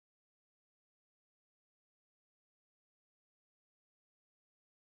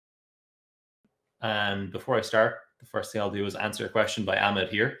And before I start, the first thing I'll do is answer a question by Ahmed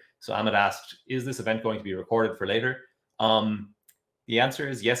here. So Ahmed asked, is this event going to be recorded for later? The answer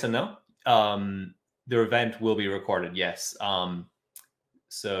is yes and no. The event will be recorded, yes.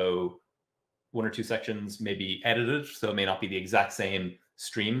 So one or two sections may be edited, so it may not be the exact same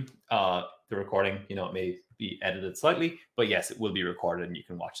stream. The recording, it may be edited slightly, but yes, it will be recorded and you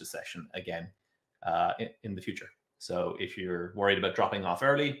can watch the session again in the future. So if you're worried about dropping off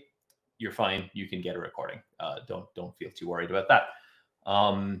early, you're fine. You can get a recording. Don't feel too worried about that.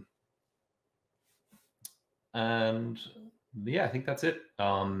 And yeah, I think that's it.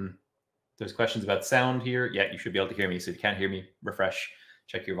 There's questions about sound here. Yeah, you should be able to hear me. So if you can't hear me, refresh,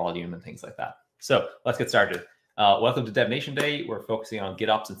 check your volume and things like that. So let's get started. Welcome to DevNation Day. We're focusing on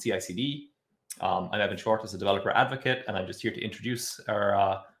GitOps and CI/CD. I'm Evan Short as a developer advocate, and I'm just here to introduce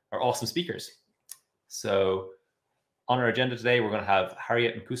our awesome speakers. So on our agenda today, we're going to have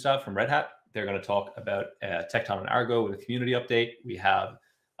Harriet and Gustav from Red Hat. They're going to talk about Tekton and Argo with a community update. We have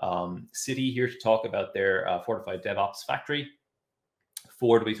Citi here to talk about their Fortified DevOps Factory.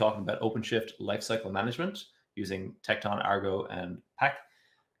 Ford will be talking about OpenShift lifecycle management using Tekton, Argo, and Pack.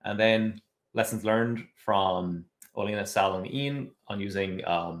 And then lessons learned from Olena, Sal, and Ian on using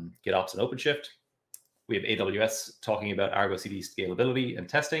GitOps and OpenShift. We have AWS talking about Argo CD scalability and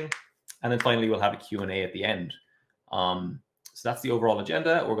testing. And then finally, we'll have a Q&A at the end. So that's the overall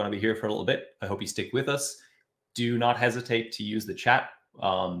agenda. We're going to be here for a little bit. I hope you stick with us. Do not hesitate to use the chat.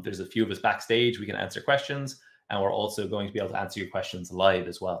 There's a few of us backstage. We can answer questions. And we're also going to be able to answer your questions live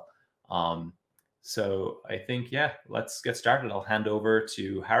as well. So I think, yeah, let's get started. I'll hand over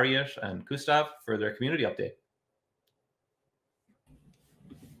to Harriet and Gustav for their community update.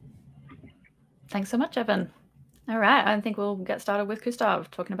 Thanks so much, Evan. All right, I think we'll get started with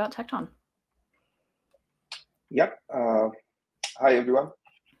Gustav talking about Tekton. Yep. Hi, everyone.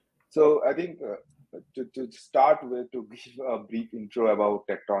 So I think to start with, to give a brief intro about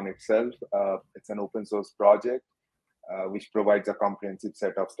Tekton itself, it's an open source project which provides a comprehensive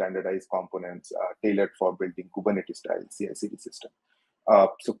set of standardized components tailored for building Kubernetes-style CI/CD system.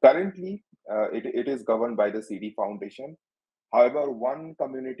 So currently, it is governed by the CD Foundation. However, one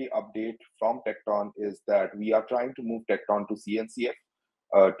community update from Tekton is that we are trying to move Tekton to CNCF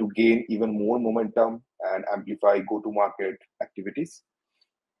to gain even more momentum and amplify go-to-market activities.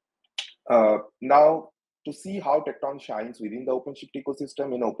 Now, to see how Tekton shines within the OpenShift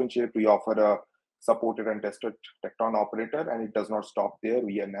ecosystem, in OpenShift, we offer a supported and tested Tekton operator, and it does not stop there.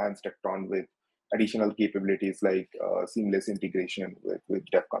 We enhance Tekton with additional capabilities like seamless integration with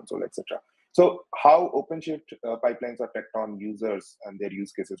Dev Console, etc. So how OpenShift pipelines are Tekton users and their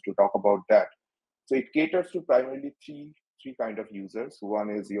use cases, to talk about that. So it caters to primarily three kind of users. One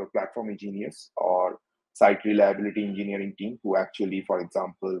is your platform engineers or site reliability engineering team, who actually, for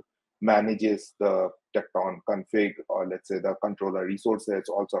example, manages the Tekton config, or let's say the controller resources,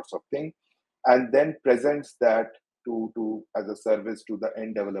 all sorts of things, and then presents that to as a service to the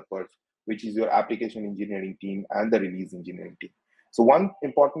end developers, which is your application engineering team and the release engineering team. So one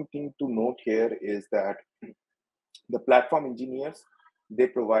important thing to note here is that the platform engineers, they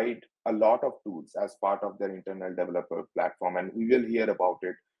provide a lot of tools as part of their internal developer platform. And we will hear about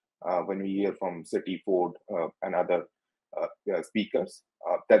it when we hear from Citi, Ford, and other speakers,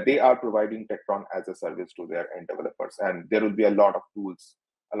 that they are providing Tekton as a service to their end developers. And there will be a lot of tools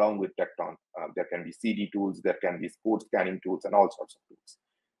along with Tekton. There can be CD tools, there can be code scanning tools, and all sorts of tools.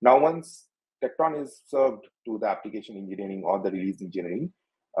 Now, once Tekton is served to the application engineering or the release engineering,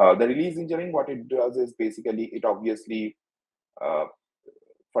 what it does is basically, it obviously,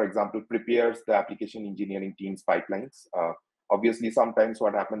 for example, prepares the application engineering team's pipelines. Obviously, sometimes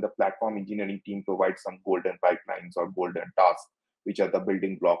what happens, the platform engineering team provides some golden pipelines or golden tasks, which are the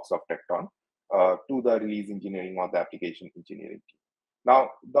building blocks of Tekton, to the release engineering or the application engineering team.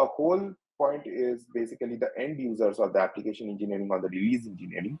 Now, the whole point is basically the end users of the application engineering or the release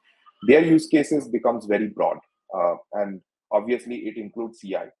engineering, their use cases becomes very broad. And obviously, it includes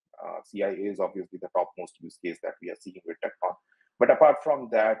CI. CI is obviously the topmost use case that we are seeing with Tekton. But apart from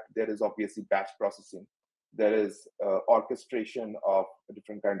that, there is obviously batch processing. There is orchestration of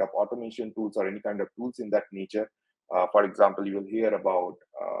different kind of automation tools or any kind of tools in that nature. For example, you will hear about,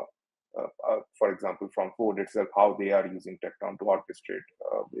 for example, from Ford itself, how they are using Tekton to orchestrate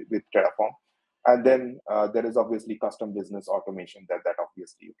with Terraform. And then there is obviously custom business automation that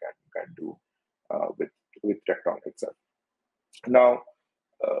obviously you can do with Tekton itself. Now,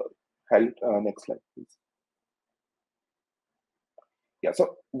 next slide, please. Yeah,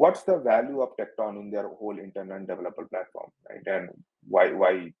 so what's the value of Tekton in their whole internal developer platform, right? And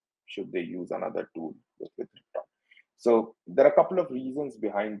why should they use another tool with Tekton? So there are a couple of reasons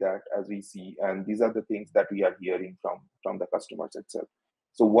behind that, as we see, and these are the things that we are hearing from the customers itself.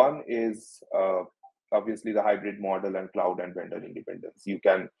 So one is obviously the hybrid model and cloud and vendor independence. You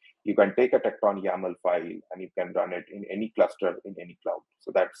can take a Tekton YAML file and you can run it in any cluster in any cloud.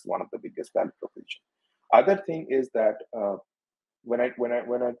 So that's one of the biggest value proposition. Other thing is that when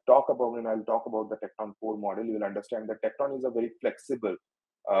I'll talk about the Tekton core model, you will understand that Tekton is a very flexible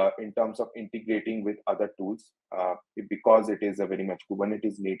in terms of integrating with other tools because it is a very much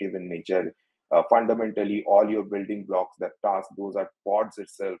Kubernetes native in nature. Fundamentally, all your building blocks, that task, those are pods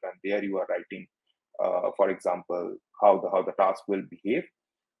itself, and there you are writing, for example, how the task will behave.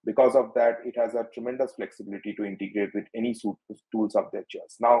 Because of that, it has a tremendous flexibility to integrate with any tools of their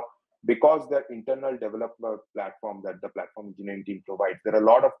choice. Now, because the internal developer platform that the platform engineering team provides, there are a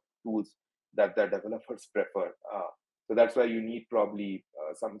lot of tools that the developers prefer. So that's why you need probably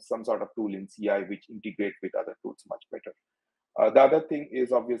some sort of tool in CI which integrate with other tools much better. The other thing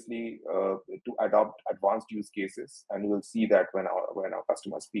is obviously to adopt advanced use cases, and you will see that when our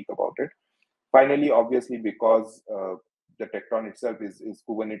customers speak about it. Finally, obviously, because the Tekton itself is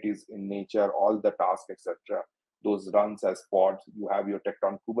Kubernetes in nature, all the tasks, etc., those runs as pods. You have your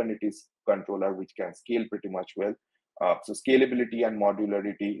Tekton Kubernetes controller, which can scale pretty much well. So scalability and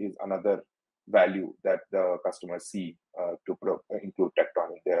modularity is another value that the customers see to include Tekton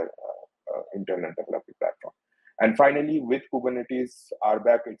in their internal development platform. And finally, with Kubernetes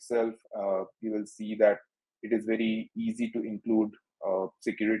RBAC itself, you will see that it is very easy to include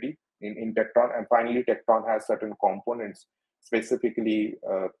security in Tekton. And finally, Tekton has certain components specifically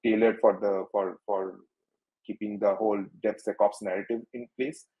tailored for keeping the whole DevSecOps narrative in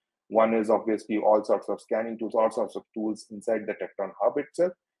place. One is obviously all sorts of scanning tools, all sorts of tools inside the Tekton hub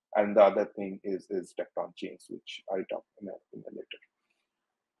itself. And the other thing is Tekton chains, which I'll talk in a later.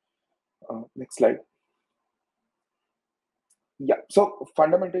 Next slide. Yeah, so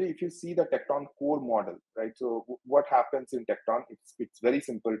fundamentally, if you see the Tekton core model, right? So what happens in Tekton, it's very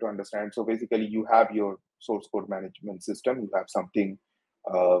simple to understand. So basically, you have your source code management system. You have something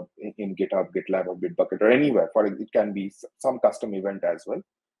in GitHub, GitLab, or Bitbucket, or anywhere. It can be some custom event as well.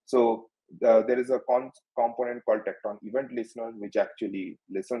 So there is a component called Tekton Event Listener, which actually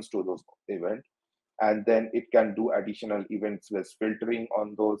listens to those events. And then it can do additional events with filtering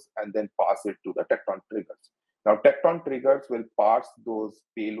on those and then pass it to the Tekton triggers. Now, Tekton triggers will parse those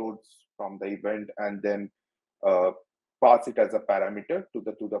payloads from the event and then pass it as a parameter to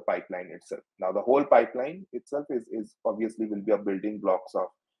the pipeline itself. Now, the whole pipeline itself is obviously will be a building blocks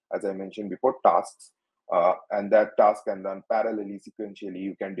of, as I mentioned before, tasks. And that task can run parallelly, sequentially.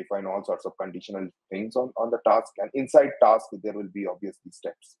 You can define all sorts of conditional things on the task. And inside task, there will be obviously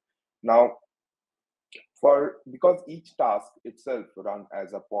steps. Now, because each task itself run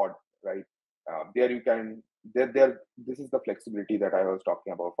as a pod, right? There you can, this is the flexibility that I was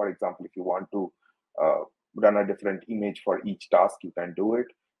talking about. For example, if you want to run a different image for each task, you can do it.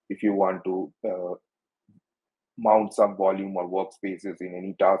 If you want to mount some volume or workspaces in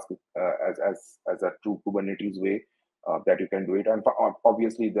any task as a true Kubernetes way, that you can do it. And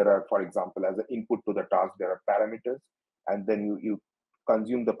obviously there are, for example, as an input to the task, there are parameters, and then you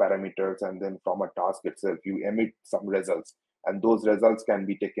consume the parameters, and then from a task itself, you emit some results, and those results can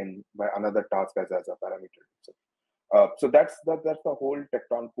be taken by another task as a parameter itself. So that's the whole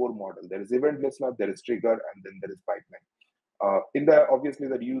Tekton core model. There is event listener, there is trigger, and then there is pipeline. In the obviously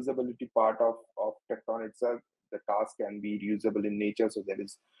the reusability part of Tekton itself, the task can be reusable in nature. So there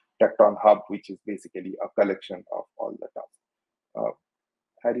is Tekton Hub, which is basically a collection of all the tasks.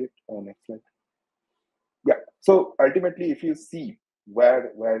 Harriet, next slide. Yeah. So ultimately, if you see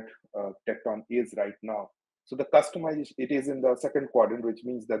where Tekton is right now, so the customization, it is in the second quadrant, which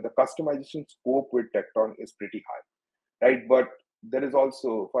means that the customization scope with Tekton is pretty high, right? But there is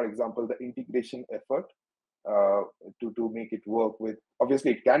also, for example, the integration effort to make it work with,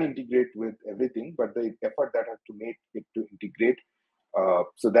 obviously it can integrate with everything, but the effort that has to make it to integrate,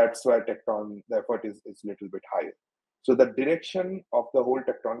 so that's why Tekton, the effort is a little bit higher. So the direction of the whole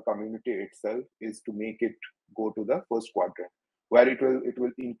Tekton community itself is to make it go to the first quadrant, where it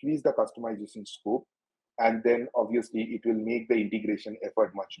will increase the customization scope, and then obviously it will make the integration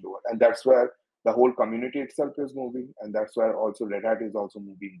effort much lower. And that's where the whole community itself is moving, and that's where also Red Hat is also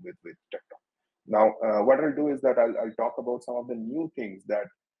moving with Tekton. Now, what I'll do is that I'll talk about some of the new things that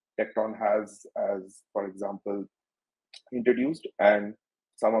Tekton has, as for example, introduced, and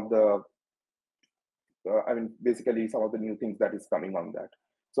some of the basically some of the new things that is coming on that.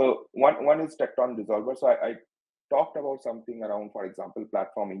 So one is Tekton Resolver. So I talked about something around, for example,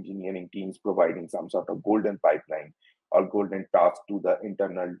 platform engineering teams providing some sort of golden pipeline or golden task to the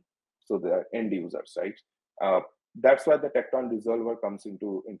internal, so the end users, right? that's why the Tecton resolver comes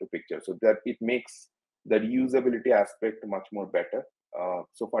into picture, so that it makes the reusability aspect much more better.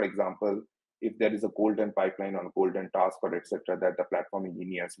 So for example, if there is a golden pipeline or a golden task or etc., that the platform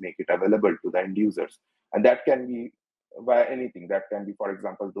engineers make it available to the end users, and that can be via anything. That can be, for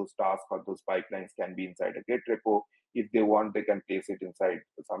example, those tasks or those pipelines can be inside a Git repo. If they want, they can place it inside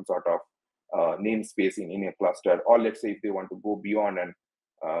some sort of namespace in a cluster, or let's say if they want to go beyond and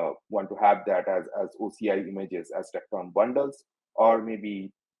want to have that as OCI images as Tecton bundles, or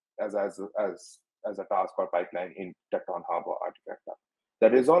maybe as a task or pipeline in Tecton Hub or Artifact Hub. The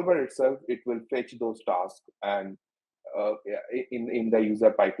resolver itself, it will fetch those tasks and in the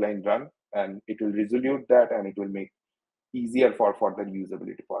user pipeline run, and it will resolve that, and it will make easier for the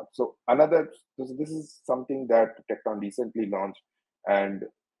usability part. So this is something that Tecton recently launched, and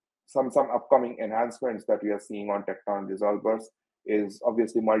some upcoming enhancements that we are seeing on Tecton resolvers is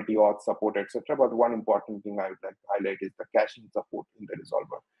obviously multi-auth support, etc. But one important thing I would like to highlight is the caching support in the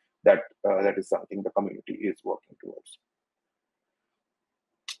resolver. That is something the community is working towards.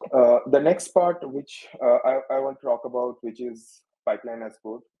 The next part, which I want to talk about, which is pipeline as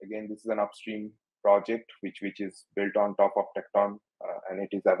code. Again, this is an upstream project which is built on top of Tecton, and it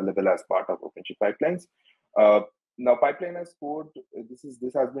is available as part of OpenShift pipelines. Now, pipeline as code, this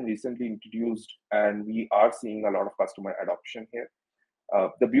has been recently introduced, and we are seeing a lot of customer adoption here.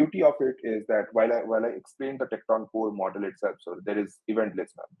 The beauty of it is that while I explain the Tecton core model itself, so there is event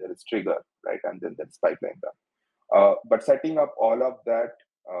listener, there is trigger, right, and then there's pipeline run. But setting up all of that,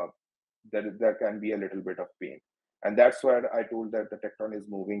 there can be a little bit of pain. And that's where I told that the Tecton is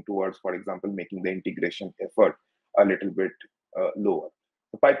moving towards, for example, making the integration effort a little bit lower.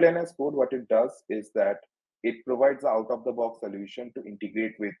 The pipeline as code, what it does is that it provides an out-of-the-box solution to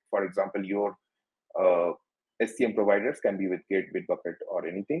integrate with, for example, your SCM providers, can be with Git, Bitbucket, or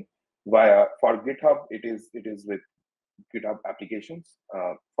anything. For GitHub, it is with GitHub applications.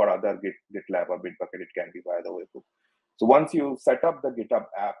 For other GitLab or Bitbucket, it can be via the webhook. So once you set up the GitHub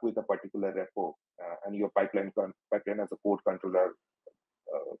app with a particular repo, and your pipeline as a code controller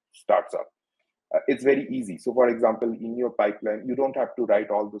starts up, it's very easy. So for example, in your pipeline, you don't have to write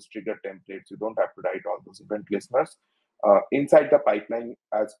all those trigger templates. You don't have to write all those event listeners. Inside the pipeline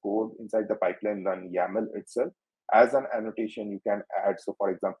as code, inside the pipeline run YAML itself, as an annotation, you can add, so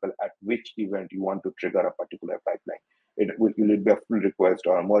for example, at which event you want to trigger a particular pipeline. Will it be a pull request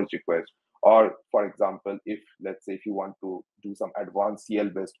or a merge request? Or for example, let's say if you want to do some advanced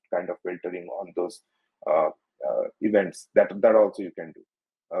CL-based kind of filtering on those events, that also you can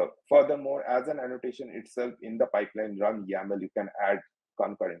do. Furthermore, as an annotation itself in the pipeline run YAML, you can add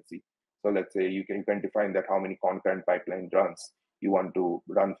concurrency. So let's say you can define that how many concurrent pipeline runs you want to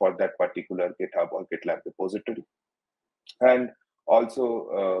run for that particular GitHub or GitLab repository. And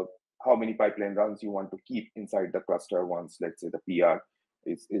also how many pipeline runs you want to keep inside the cluster once, let's say, the PR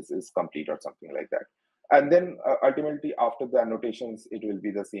is complete or something like that. And then ultimately, after the annotations, it will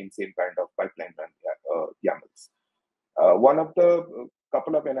be the same kind of pipeline run YAMLs. One of the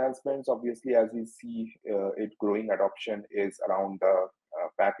couple of enhancements, obviously, as we see it growing adoption, is around the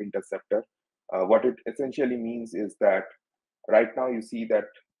pack interceptor. What it essentially means is that right now you see that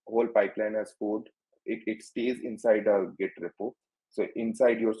whole pipeline as code, it stays inside a Git repo. So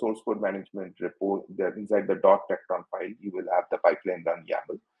inside your source code management repo, inside the .tecton file, you will have the pipeline run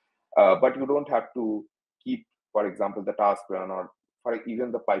YAML. But you don't have to keep, for example, the task run or for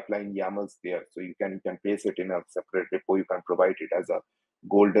even the pipeline YAMLs there. So you can place it in a separate repo. You can provide it as a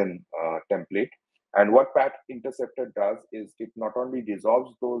golden template. And what Path Interceptor does is it not only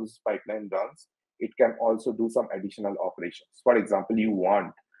resolves those pipeline runs, it can also do some additional operations. For example, you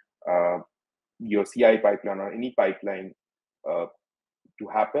want your CI pipeline or any pipeline to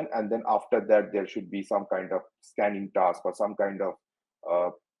happen, and then after that, there should be some kind of scanning task or some kind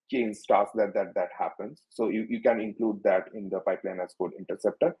of change task that happens. So you can include that in the pipeline as code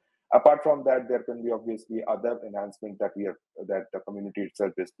interceptor. Apart from that, there can be obviously other enhancements that the community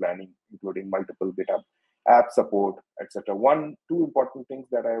itself is planning, including multiple GitHub app support, etc. Two important things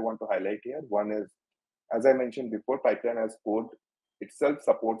that I want to highlight here. One is, as I mentioned before, pipeline as code itself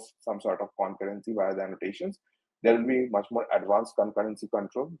supports some sort of concurrency via the annotations. There will be much more advanced concurrency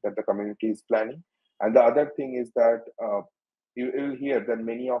control that the community is planning. And the other thing is that you will hear that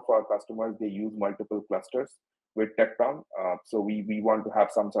many of our customers, they use multiple clusters with Tecton. So we want to have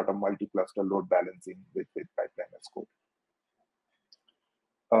some sort of multi-cluster load balancing with pipeline as code.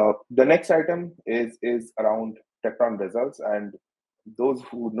 The next item is around Tecton results. And those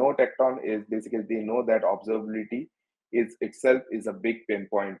who know Tecton is basically, they know that observability itself is a big pain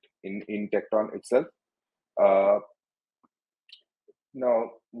point in Tecton itself.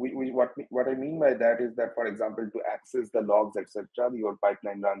 No, what I mean by that is that, for example, to access the logs, etc., your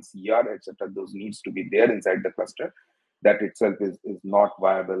pipeline run CR, etc., those needs to be there inside the cluster. That itself is not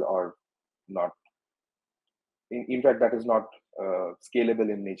viable or not. In fact, that is not scalable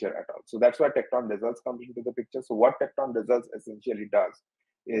in nature at all. So that's why Tecton results comes into the picture. So what Tecton results essentially does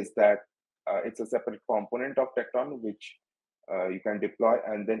is that it's a separate component of Tecton which you can deploy,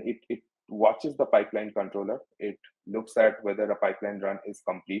 and then it watches the pipeline controller. It looks at whether a pipeline run is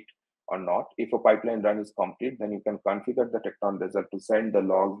complete or not. If a pipeline run is complete, then you can configure the Tecton result to send the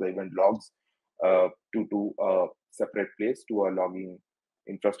logs, the event logs, to a separate place, to a logging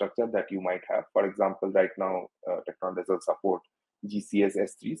infrastructure that you might have. For example, right now, Tecton results support GCS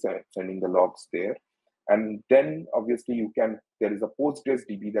S3, so sending the logs there. And then obviously there is a Postgres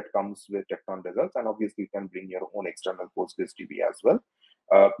DB that comes with Tecton results, and obviously you can bring your own external Postgres DB as well.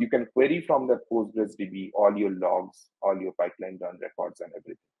 You can query from that Postgres DB all your logs, all your pipeline run records and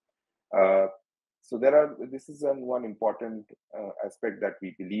everything. So this is one important aspect that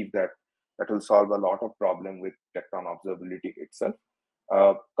we believe that will solve a lot of problem with Tecton observability itself.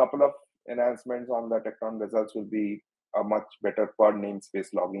 A couple of enhancements on the Tecton results will be a much better per namespace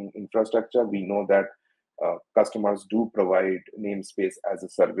logging infrastructure. We know that customers do provide namespace as a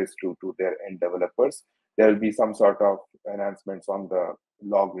service to their end developers. There will be some sort of enhancements on the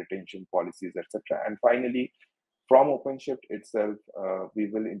log retention policies, etc. And finally, from OpenShift itself, we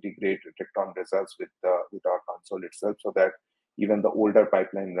will integrate Tecton results with our console itself, so that even the older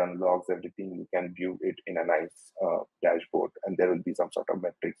pipeline run logs, everything, you can view it in a nice dashboard, and there will be some sort of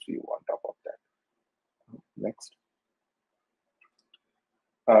metrics view on top of that. Next.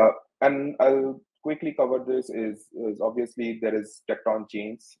 And I'll quickly cover this is obviously there is Tecton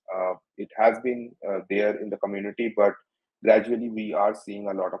chains. It has been there in the community, but gradually we are seeing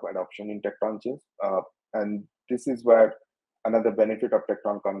a lot of adoption in Tecton chains. And this is where another benefit of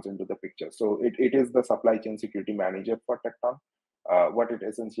Tecton comes into the picture. So it is the supply chain security manager for Tecton. What it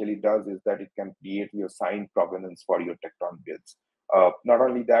essentially does is that it can create your signed provenance for your Tecton builds. Not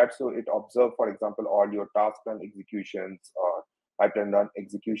only that, so it observes, for example, all your task run executions or pipeline run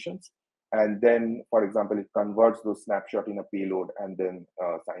executions. And then, for example, it converts those snapshot in a payload and then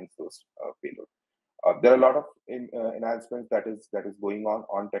signs those payload. There are a lot of enhancements that is going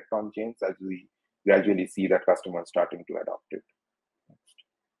on Tecton chains as we gradually see that customers starting to adopt it.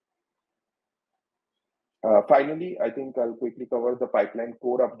 Finally, I think I'll quickly cover the pipeline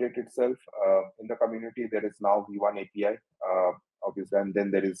core update itself. In the community, there is now V1 API, obviously, and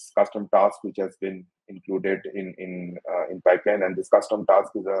then there is custom task which has been included in pipeline, and this custom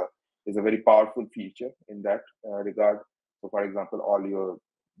task is a very powerful feature in that regard. So, for example, all your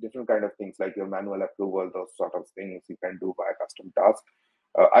different kind of things like your manual approval, those sort of things you can do by a custom task.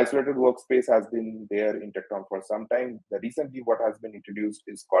 Isolated workspace has been there in Tecton for some time. Recently, what has been introduced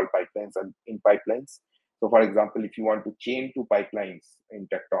is called pipelines and in pipelines. So, for example, if you want to chain to pipelines in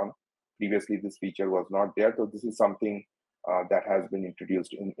Tecton, previously this feature was not there. So this is something that has been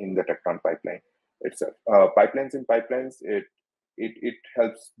introduced in the Tecton pipeline itself. Pipelines in pipelines, it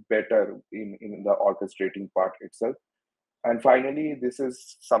helps better in the orchestrating part itself. And finally, this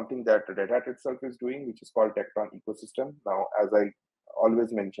is something that Red Hat itself is doing, which is called Tecton ecosystem. Now, as I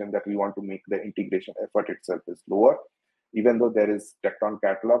always mention, that we want to make the integration effort itself is lower. Even though there is Tecton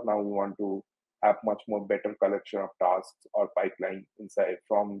catalog, now we want to have much more better collection of tasks or pipeline inside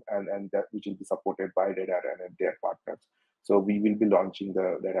from and that which will be supported by Red Hat and their partners. So we will be launching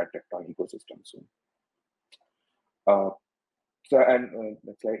the Red Hat Tecton ecosystem soon.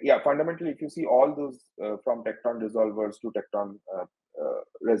 Next slide. Yeah, fundamentally, if you see all those from Tecton resolvers to Tecton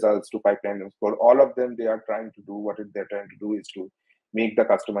results to pipeline and score, all of them, they are trying to do what they're trying to do is to make the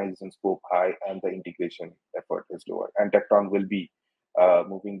customization scope high and the integration effort is lower. And Tecton will be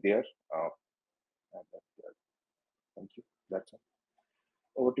moving there. Thank you. That's all.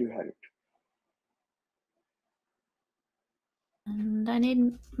 Over to you, Harriet. And I need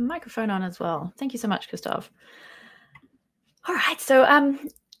a microphone on as well. Thank you so much, Gustav. All right, so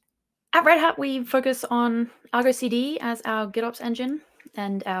at Red Hat, we focus on Argo CD as our GitOps engine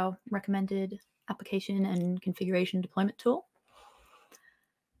and our recommended application and configuration deployment tool.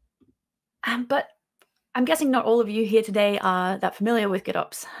 But I'm guessing not all of you here today are that familiar with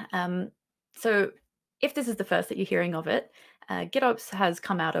GitOps. So if this is the first that you're hearing of it, GitOps has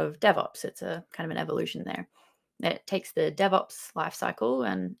come out of DevOps. It's a kind of an evolution there. It takes the DevOps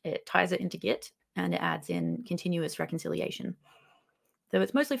lifecycle and it ties it into Git, and it adds in continuous reconciliation. So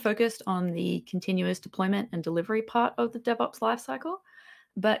it's mostly focused on the continuous deployment and delivery part of the DevOps lifecycle,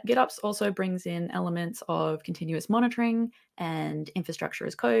 but GitOps also brings in elements of continuous monitoring and infrastructure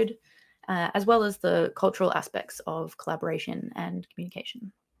as code, as well as the cultural aspects of collaboration and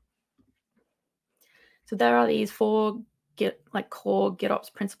communication. So there are these 4 core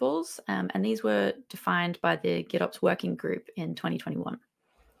GitOps principles, and these were defined by the GitOps Working Group in 2021.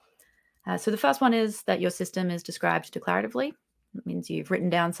 So the first one is that your system is described declaratively. It means you've written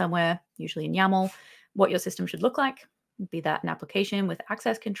down somewhere, usually in YAML, what your system should look like, be that an application with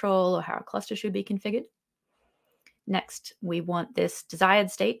access control or how a cluster should be configured. Next, we want this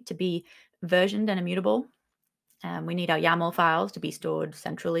desired state to be versioned and immutable. We need our YAML files to be stored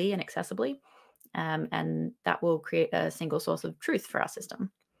centrally and accessibly, and that will create a single source of truth for our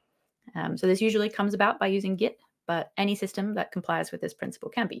system. So this usually comes about by using Git, but any system that complies with this principle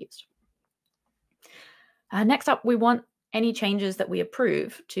can be used. Next up, we want any changes that we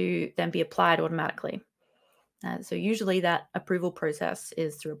approve to then be applied automatically. So usually that approval process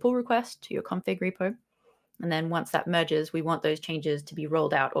is through a pull request to your config repo. And then once that merges, we want those changes to be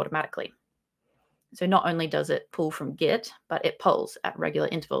rolled out automatically. So not only does it pull from Git, but it polls at regular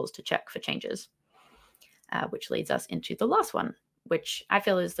intervals to check for changes, which leads us into the last one, which I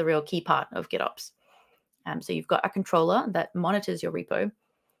feel is the real key part of GitOps. So you've got a controller that monitors your repo,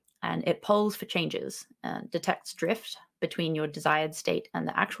 and it polls for changes, detects drift between your desired state and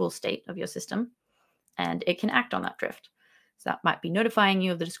the actual state of your system, and it can act on that drift. So that might be notifying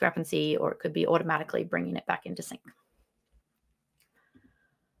you of the discrepancy, or it could be automatically bringing it back into sync.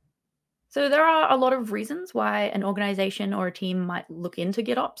 So there are a lot of reasons why an organization or a team might look into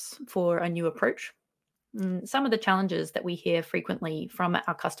GitOps for a new approach. Some of the challenges that we hear frequently from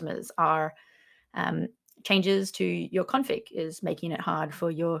our customers are changes to your config is making it hard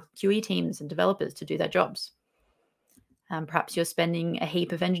for your QE teams and developers to do their jobs. Perhaps you're spending a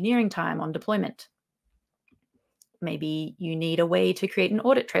heap of engineering time on deployment. Maybe you need a way to create an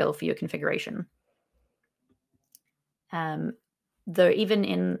audit trail for your configuration. Though even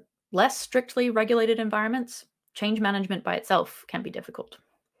in less strictly regulated environments, change management by itself can be difficult.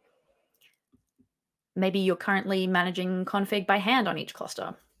 Maybe you're currently managing config by hand on each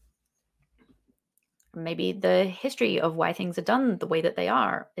cluster. Maybe the history of why things are done the way that they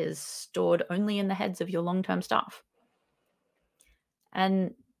are is stored only in the heads of your long-term staff.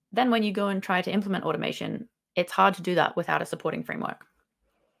 And then when you go and try to implement automation, it's hard to do that without a supporting framework.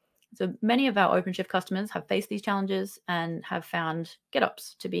 So many of our OpenShift customers have faced these challenges and have found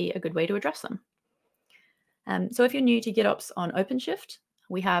GitOps to be a good way to address them. So if you're new to GitOps on OpenShift,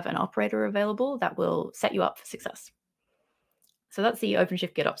 we have an operator available that will set you up for success. So that's the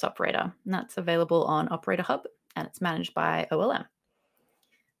OpenShift GitOps operator, and that's available on Operator Hub, and it's managed by OLM.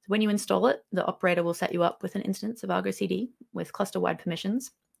 So when you install it, the operator will set you up with an instance of Argo CD with cluster-wide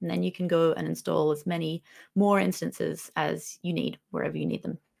permissions, and then you can go and install as many more instances as you need, wherever you need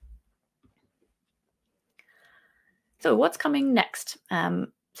them. So what's coming next?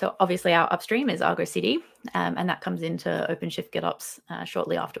 So obviously our upstream is Argo CD, and that comes into OpenShift GitOps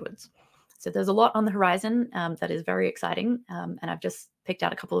shortly afterwards. So there's a lot on the horizon that is very exciting, and I've just picked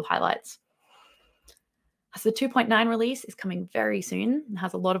out a couple of highlights. So the 2.9 release is coming very soon and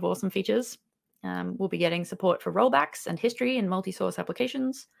has a lot of awesome features. We'll be getting support for rollbacks and history in multi-source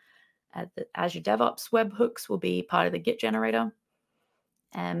applications. The Azure DevOps webhooks will be part of the Git generator.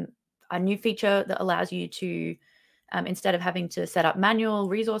 A new feature that allows you to, instead of having to set up manual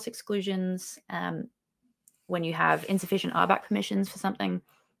resource exclusions, when you have insufficient RBAC permissions for something,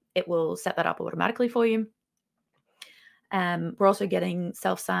 it will set that up automatically for you. We're also getting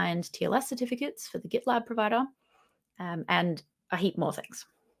self-signed TLS certificates for the GitLab provider, and a heap more things.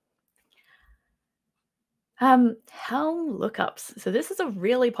 Helm lookups. So this is a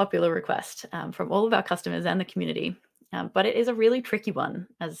really popular request from all of our customers and the community, but it is a really tricky one,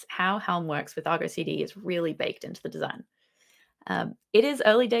 as how Helm works with Argo CD is really baked into the design. It is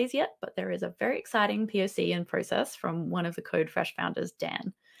early days yet, but there is a very exciting POC in process from one of the CodeFresh founders,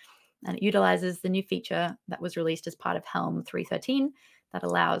 Dan. And it utilizes the new feature that was released as part of Helm 3.13 that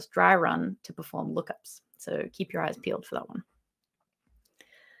allows dry run to perform lookups. So keep your eyes peeled for that one.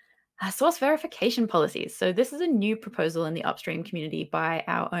 Source verification policies. So this is a new proposal in the upstream community by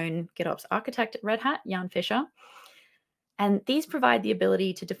our own GitOps architect at Red Hat, Jan Fischer. And these provide the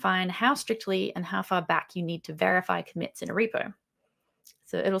ability to define how strictly and how far back you need to verify commits in a repo.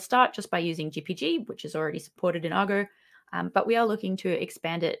 So it'll start just by using GPG, which is already supported in Argo, but we are looking to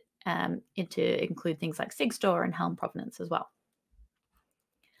expand it to include things like SigStore and Helm provenance as well.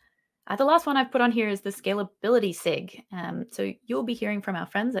 The last one I've put on here is the scalability SIG. So you'll be hearing from our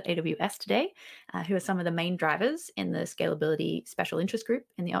friends at AWS today, who are some of the main drivers in the scalability special interest group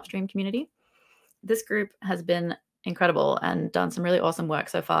in the upstream community. This group has been incredible and done some really awesome work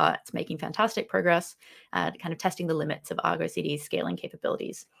so far. It's making fantastic progress, kind of testing the limits of Argo CD's scaling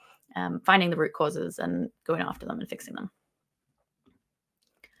capabilities. finding the root causes and going after them and fixing them.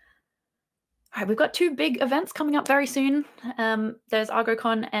 All right, we've got 2 big events coming up very soon. There's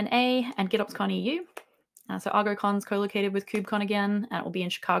ArgoCon NA and GitOpsCon EU. So ArgoCon's co-located with KubeCon again, and it will be in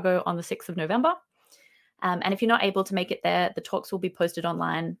Chicago on the 6th of November. And if you're not able to make it there, the talks will be posted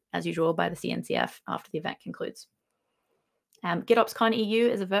online, as usual, by the CNCF after the event concludes. GitOpsCon EU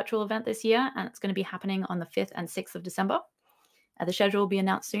is a virtual event this year, and it's going to be happening on the 5th and 6th of December. The schedule will be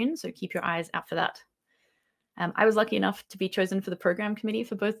announced soon, so keep your eyes out for that. I was lucky enough to be chosen for the program committee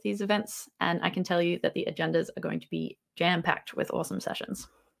for both these events, and I can tell you that the agendas are going to be jam-packed with awesome sessions.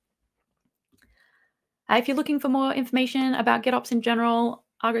 If you're looking for more information about GitOps in general,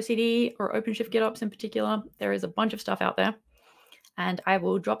 Argo CD or OpenShift GitOps in particular, there is a bunch of stuff out there, and I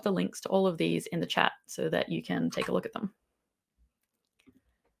will drop the links to all of these in the chat so that you can take a look at them.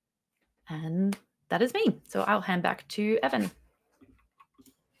 And that is me. So I'll hand back to Evan.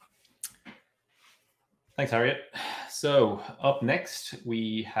 Thanks, Harriet. So up next,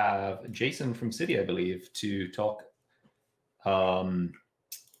 we have Jason from City, I believe, to talk,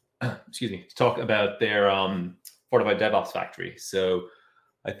 excuse me, to talk about their Fortified DevOps Factory. So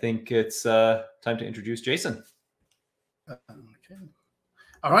I think it's time to introduce Jason. Okay.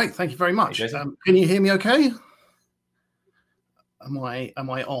 All right. Thank you very much. Hey, can you hear me okay? Am I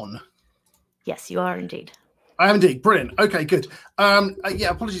on? Yes, you are indeed. I am indeed. Brilliant. Okay, good. Yeah,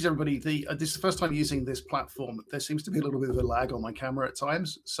 apologies, everybody. This is the first time using this platform. There seems to be a little bit of a lag on my camera at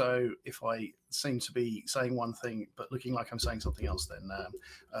times. So if I seem to be saying one thing but looking like I'm saying something else, then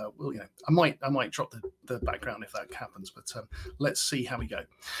well, you know, I might drop the background if that happens. But let's see how we go.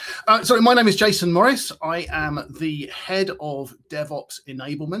 So my name is Jason Morris. I am the head of DevOps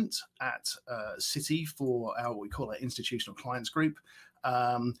enablement at City for our, what we call our institutional clients group.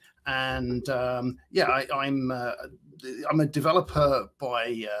 Yeah, I'm a developer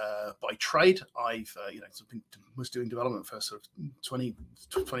by trade. I've was doing development for sort of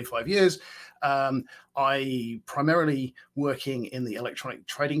 25 years. I primarily working in the electronic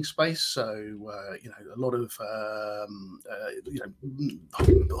trading space, so a lot of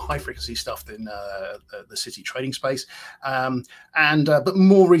high frequency stuff in the City trading space, but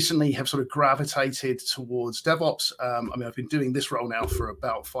more recently have sort of gravitated towards DevOps. I mean, I've been doing this role now for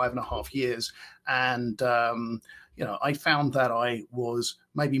about 5.5 years, and I found that I was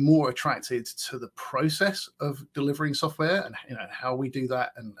maybe more attracted to the process of delivering software and how we do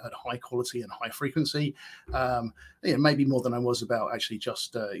that and at high quality and high frequency, maybe more than I was about actually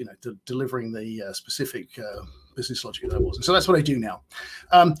just delivering the specific business logic that I was. And so that's what I do now.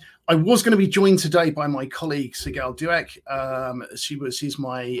 I was going to be joined today by my colleague Sigal Duek. She's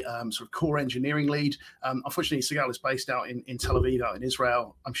my sort of core engineering lead. Unfortunately, Sigal is based out in Tel Aviv, out in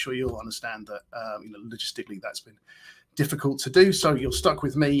Israel. I'm sure you'll understand that logistically that's been difficult to do. So you're stuck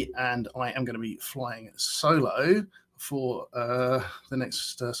with me, and I am going to be flying solo for the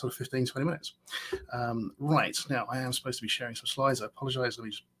next sort of 15-20 minutes. Right, now I am supposed to be sharing some slides. I apologize. Let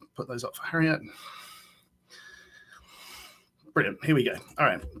me just put those up for Harriet. Brilliant. Here we go. All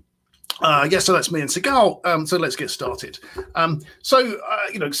right. Yes, so that's me and Sigal. So let's get started.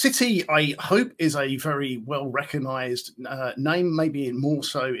 City, I hope, is a very well-recognized name, maybe more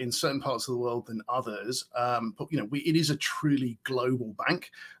so in certain parts of the world than others. But it is a truly global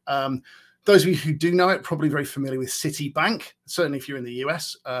bank. Those of you who do know it, probably very familiar with Citibank. Certainly, if you're in the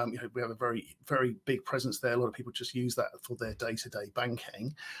US, we have a very, very big presence there. A lot of people just use that for their day-to-day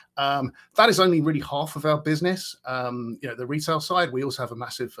banking. That is only really half of our business. The retail side, we also have a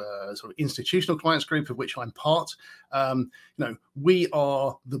massive sort of institutional clients group, of which I'm part. We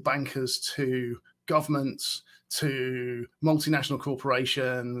are the bankers to governments, to multinational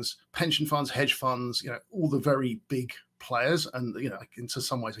corporations, pension funds, hedge funds, all the very big players, and in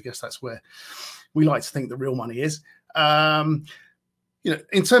some ways I guess that's where we like to think the real money is. In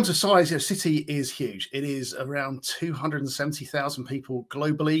terms of size, City is huge. It is around 270,000 people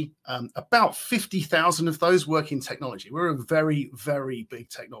globally. About 50,000 of those work in technology. We're a very, very big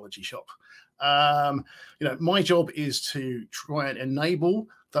technology shop. My job is to try and enable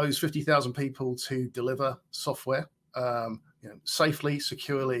those 50,000 people to deliver software safely,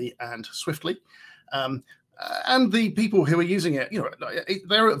 securely, and swiftly. And the people who are using it,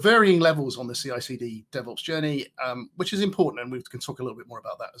 they're at varying levels on the CI/CD DevOps journey, which is important, and we can talk a little bit more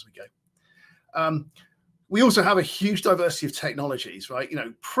about that as we go. We also have a huge diversity of technologies, right?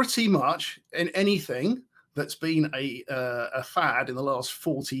 Pretty much in anything that's been a fad in the last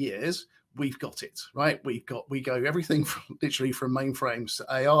 40 years, we've got it, right? We go everything literally from mainframes to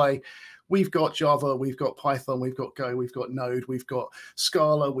AI. We've got Java, we've got Python, we've got Go, we've got Node, we've got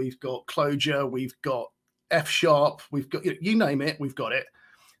Scala, we've got Clojure, we've got F#, we've got, you name it, we've got it.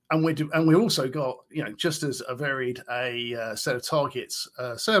 and we also got, just as a varied set of targets,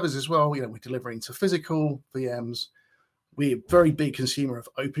 servers as well. We're delivering to physical VMs. We're a very big consumer of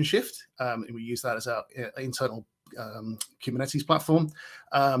OpenShift, and we use that as our internal Kubernetes platform.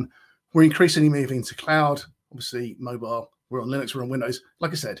 We're increasingly moving to cloud, obviously mobile. We're on Linux, we're on Windows.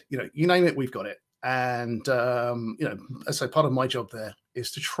 Like I said, you name it, we've got it. And as I say, part of my job there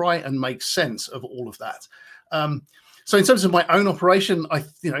is to try and make sense of all of that. So in terms of my own operation, I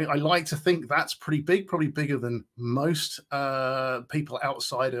like to think that's pretty big, probably bigger than most people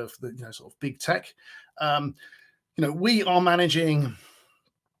outside of the sort of big tech. We are managing,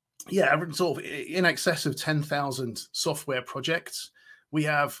 sort of in excess of 10,000 software projects. We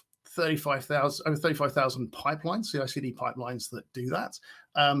have over 35,000 pipelines, CI/CD pipelines that do that.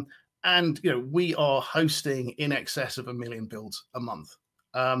 And we are hosting in excess of 1 million builds a month.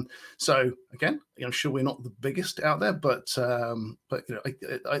 So again, I'm sure we're not the biggest out there, but the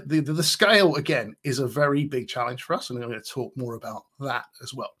scale again is a very big challenge for us, and I'm going to talk more about that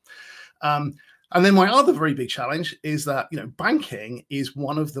as well. And then my other very big challenge is that banking is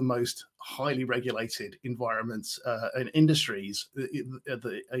one of the most highly regulated environments and industries in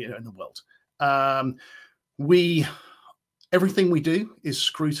the world. Everything we do is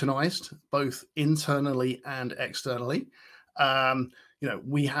scrutinized both internally and externally.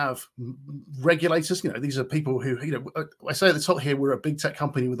 We have regulators. These are people who, I say at the top here, we're a big tech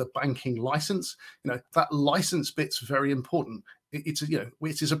company with a banking license. That license bit's very important. It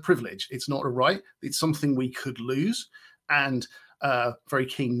is a privilege. It's not a right. It's something we could lose, and very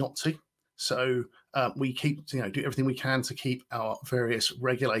keen not to. So we keep, do everything we can to keep our various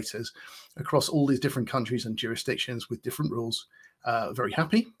regulators across all these different countries and jurisdictions with different rules very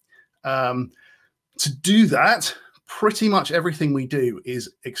happy. To do that, pretty much everything we do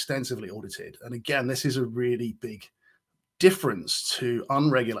is extensively audited. And again, this is a really big difference to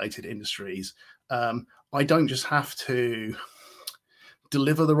unregulated industries. I don't just have to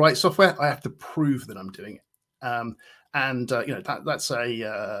deliver the right software, I have to prove that I'm doing it. That's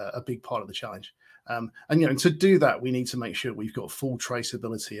a big part of the challenge. And to do that, we need to make sure we've got full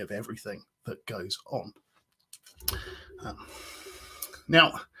traceability of everything that goes on.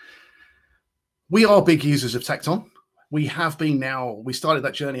 Now, we are big users of Tekton. We have been now. We started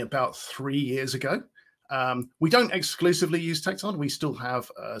that journey about 3 years ago. We don't exclusively use Tekton. We still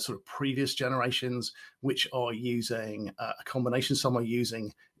have sort of previous generations which are using a combination. Some are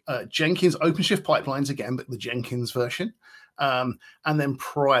using Jenkins OpenShift pipelines again, but the Jenkins version. And then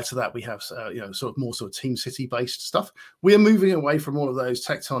prior to that, we have sort of more sort of TeamCity based stuff. We are moving away from all of those.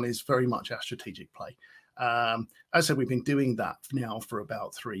 Tekton is very much our strategic play. As I said, we've been doing that now for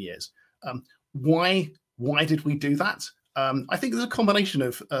about 3 years. Why did we do that? I think there's a combination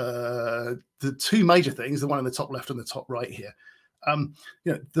of the two major things, the one in the top left and the top right here.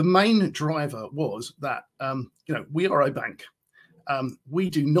 The main driver was that, we are a bank. We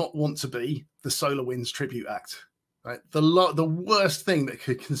do not want to be the SolarWinds Tribute Act. Right? The worst thing that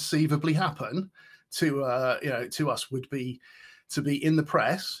could conceivably happen to us would be to be in the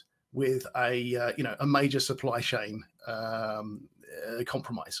press with a major supply chain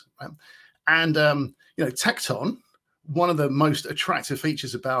compromise. Right? And Tekton, one of the most attractive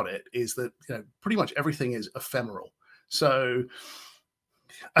features about it is that pretty much everything is ephemeral. So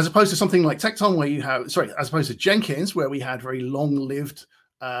as opposed to something like Tekton where you have, as opposed to Jenkins where we had very long-lived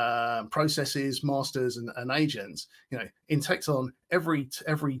processes, masters, and agents, in Tekton, every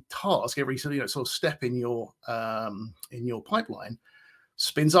task, every sort of step in your pipeline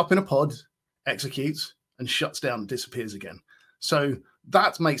spins up in a pod, executes, and shuts down and disappears again. So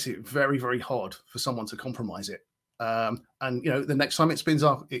that makes it very, very hard for someone to compromise it. And the next time it spins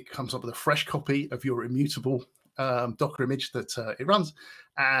up, it comes up with a fresh copy of your immutable Docker image that it runs,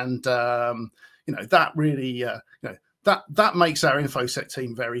 and that really that makes our InfoSec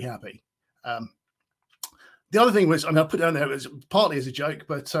team very happy. The other thing was, I put down there, it was partly as a joke,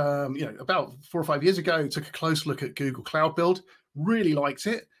 but about 4 or 5 years ago, took a close look at Google Cloud Build, really liked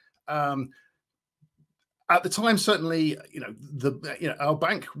it. At the time, certainly, our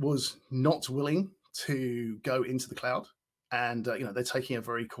bank was not willing to go into the cloud, and they're taking a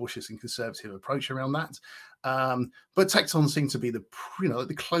very cautious and conservative approach around that. But Tekton seemed to be the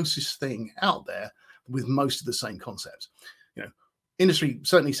closest thing out there with most of the same concepts. Industry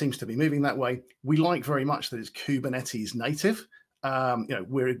certainly seems to be moving that way. We like very much that it's Kubernetes native.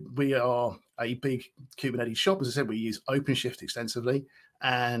 We are a big Kubernetes shop. As I said, we use OpenShift extensively,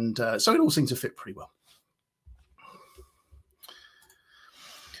 and so it all seems to fit pretty well.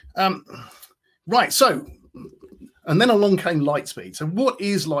 Right, so, and then along came Lightspeed. So what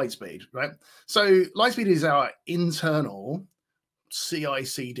is Lightspeed, right? So Lightspeed is our internal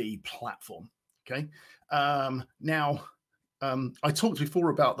CI/CD platform. Okay. Now, I talked before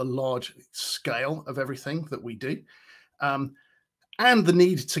about the large scale of everything that we do, and the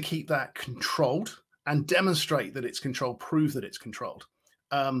need to keep that controlled and demonstrate that it's controlled, prove that it's controlled.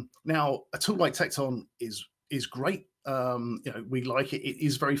 Now, a tool like Tekton is great. We like it. It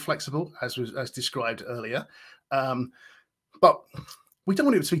is very flexible, as described earlier, but we don't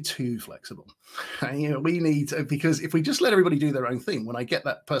want it to be too flexible. We need, because if we just let everybody do their own thing, when I get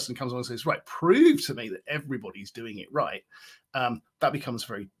that person comes on and says, right, prove to me that everybody's doing it right, that becomes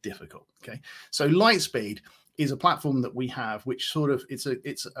very difficult. Okay, so Lightspeed is a platform that we have, which sort of it's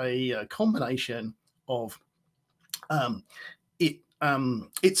a combination of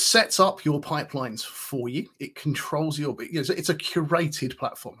it sets up your pipelines for you. It controls your, it's a curated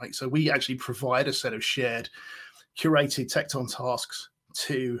platform, right? So we actually provide a set of shared curated Tekton tasks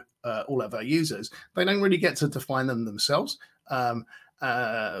to all of our users. They don't really get to define them themselves.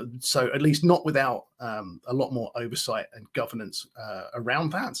 So at least not without a lot more oversight and governance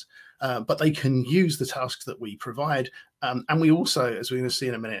around that. But they can use the tasks that we provide. And we also, as we're going to see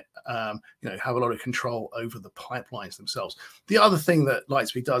in a minute, have a lot of control over the pipelines themselves. The other thing that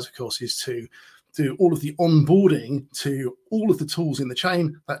Lightspeed does, of course, is to do all of the onboarding to all of the tools in the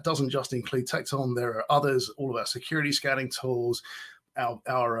chain. That doesn't just include Tekton. There are others, all of our security scanning tools,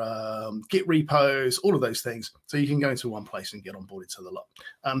 our Git repos, all of those things. So you can go into one place and get onboarded to the lot.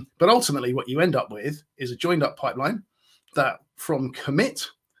 But ultimately, what you end up with is a joined up pipeline that from commit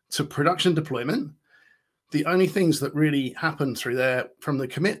to production deployment, the only things that really happen through there from the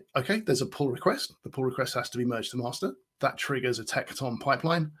commit, okay, there's a pull request. The pull request has to be merged to master. That triggers a Tekton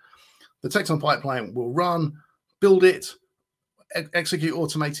pipeline. The Tekton pipeline will run, build it, execute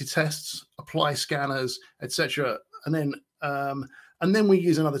automated tests, apply scanners, etc. And then we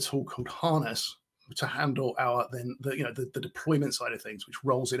use another tool called Harness to handle our the deployment side of things, which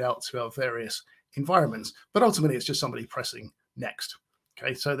rolls it out to our various environments. But ultimately, it's just somebody pressing next.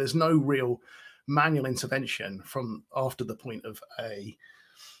 Okay, so there's no real manual intervention from after the point of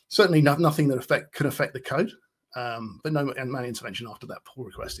certainly nothing that can affect the code. But no manual intervention after that pull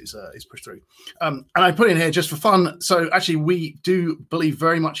request is pushed through. And I put in here just for fun. So actually, we do believe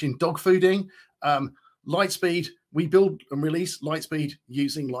very much in dog fooding. Lightspeed, we build and release Lightspeed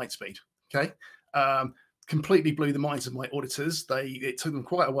using Lightspeed. Okay, completely blew the minds of my auditors. It took them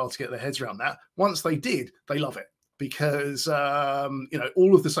quite a while to get their heads around that. Once they did, they love it because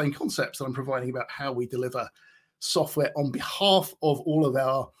all of the same concepts that I'm providing about how we deliver software on behalf of all of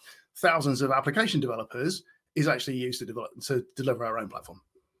our thousands of application developers is actually used to deliver our own platform.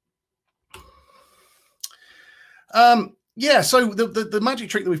 So the magic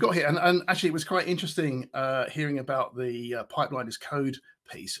trick that we've got here, and actually it was quite interesting hearing about the pipeline as code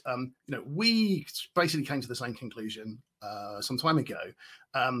piece. We basically came to the same conclusion some time ago.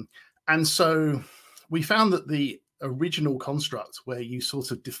 And so we found that the original construct where you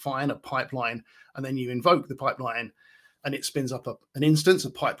sort of define a pipeline and then you invoke the pipeline and it spins up an instance, a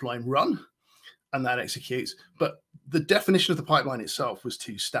pipeline run, and that executes. But the definition of the pipeline itself was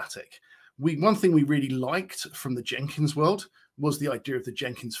too static. One thing we really liked from the Jenkins world was the idea of the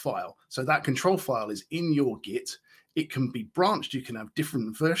Jenkins file. So that control file is in your Git. It can be branched. You can have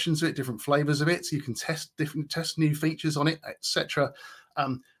different versions of it, different flavors of it. So you can test new features on it, etc.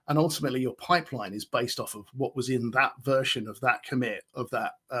 And ultimately, your pipeline is based off of what was in that version of that commit of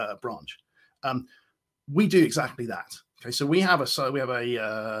that branch. We do exactly that. Okay, so we have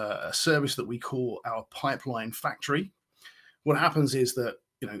a service that we call our pipeline factory. What happens is that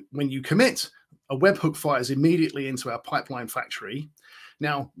when you commit, a webhook fires immediately into our pipeline factory.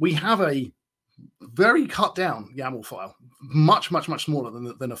 Now we have a very cut down YAML file, much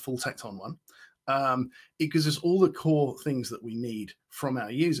smaller than a full Tekton one. It gives us all the core things that we need from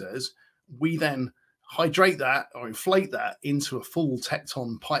our users. We then hydrate that or inflate that into a full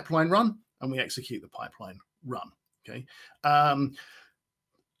Tekton pipeline run, and we execute the pipeline run. Okay.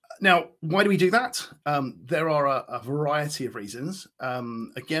 Now, why do we do that? There are a variety of reasons.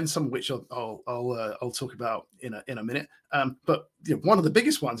 Again, some of which I'll talk about in a minute. But one of the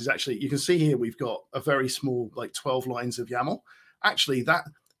biggest ones is actually, you can see here we've got a very small, like 12 lines of YAML. Actually, that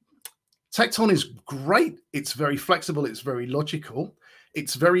Tekton is great. It's very flexible. It's very logical.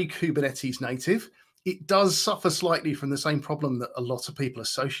 It's very Kubernetes native. It does suffer slightly from the same problem that a lot of people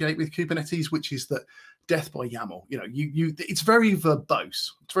associate with Kubernetes, which is that death by YAML. It's very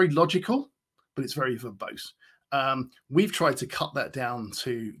verbose. It's very logical, but it's very verbose. We've tried to cut that down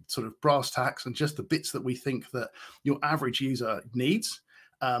to sort of brass tacks and just the bits that we think that your average user needs,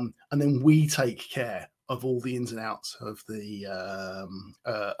 and then we take care of all the ins and outs of the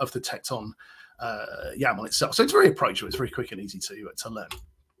Tekton YAML itself. So it's very approachable. It's very quick and easy to learn.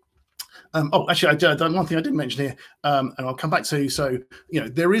 Oh, actually, one thing I didn't mention here, and I'll come back to. So,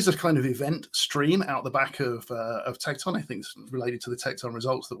 there is a kind of event stream out the back of Tekton. I think it's related to the Tekton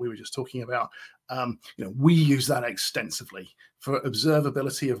results that we were just talking about. We use that extensively for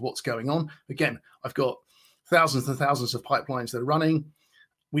observability of what's going on. Again, I've got thousands and thousands of pipelines that are running.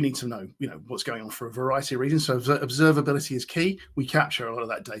 We need to know, what's going on for a variety of reasons. So observability is key. We capture a lot of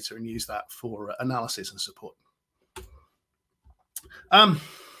that data and use that for analysis and support.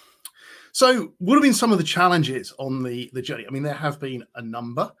 So what have been some of the challenges on the journey? I mean, there have been a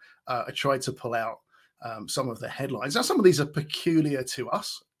number. I tried to pull out some of the headlines. Now, some of these are peculiar to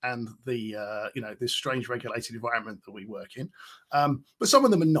us and the this strange regulated environment that we work in, but some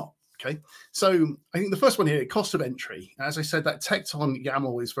of them are not. Okay, so I think the first one here, cost of entry. As I said, that Tekton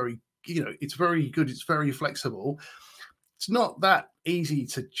YAML is very, it's very good. It's very flexible. It's not that easy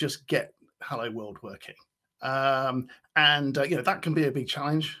to just get Hello World working, and that can be a big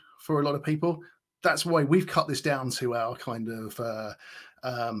challenge for a lot of people. That's why we've cut this down to our kind of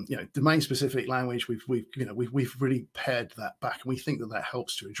domain-specific language. We've really pared that back, and we think that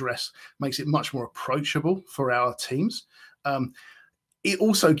helps to address, makes it much more approachable for our teams. It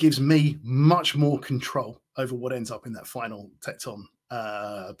also gives me much more control over what ends up in that final Tekton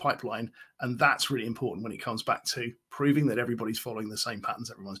pipeline, and that's really important when it comes back to proving that everybody's following the same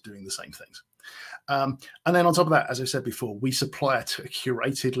patterns, everyone's doing the same things. And then on top of that, as I said before, we supply a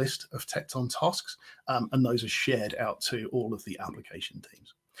curated list of Tekton tasks, and those are shared out to all of the application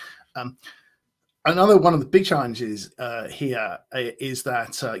teams. Another one of the big challenges here is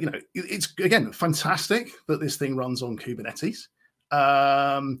that it's again fantastic that this thing runs on Kubernetes.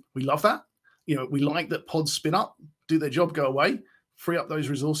 We love that. We like that pods spin up, do their job, go away, free up those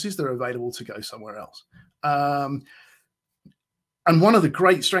resources that are available to go somewhere else. And one of the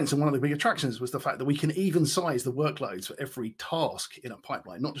great strengths and one of the big attractions was the fact that we can even size the workloads for every task in a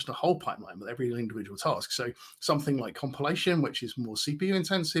pipeline, not just a whole pipeline, but every individual task. So something like compilation, which is more CPU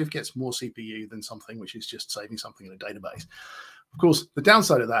intensive, gets more CPU than something which is just saving something in a database. Of course, the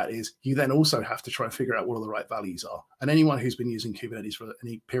downside of that is you then also have to try and figure out what all the right values are. And anyone who's been using Kubernetes for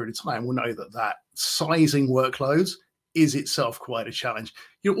any period of time will know that sizing workloads is itself quite a challenge.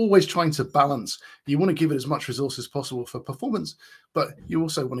 You're always trying to balance. You want to give it as much resource as possible for performance, but you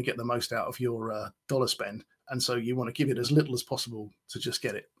also want to get the most out of your dollar spend. And so you want to give it as little as possible to just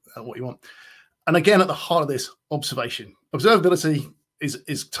get it what you want. And again, at the heart of this, observation. Observability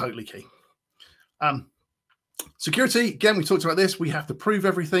is totally key. Security, again, we talked about this. We have to prove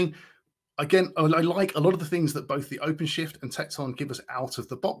everything. Again, I like a lot of the things that both the OpenShift and Tekton give us out of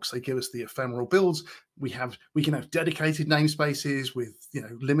the box. They give us the ephemeral builds. We can have dedicated namespaces with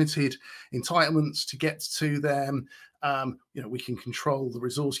limited entitlements to get to them. We can control the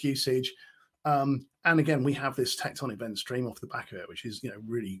resource usage. And again, we have this Tekton event stream off the back of it, which is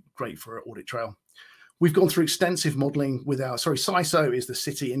really great for an audit trail. We've gone through extensive modeling with CISO is the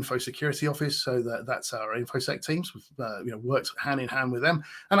City Info Security Office, so that's our InfoSec teams. We've worked hand in hand with them,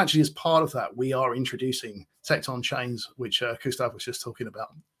 and actually as part of that, we are introducing Tekton chains, which Gustav was just talking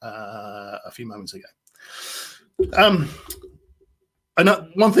about a few moments ago. And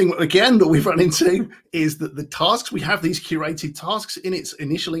one thing again that we've run into is that the tasks, we have these curated tasks in its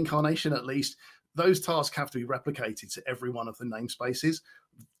initial incarnation, at least. Those tasks have to be replicated to every one of the namespaces.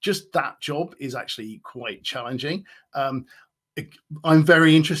 Just that job is actually quite challenging. I'm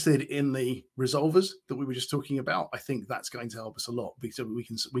very interested in the resolvers that we were just talking about. I think that's going to help us a lot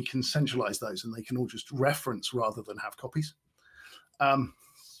because we can centralize those and they can all just reference rather than have copies.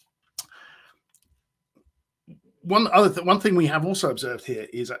 One thing we have also observed here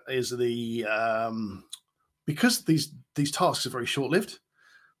is the because these tasks are very short-lived.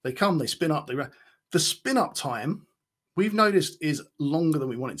 They come, they spin up, the spin-up time we've noticed is longer than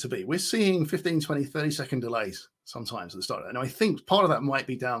we want it to be. We're seeing 15, 20, 30-second delays sometimes at the start. And I think part of that might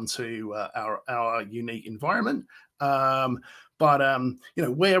be down to our unique environment. Whereby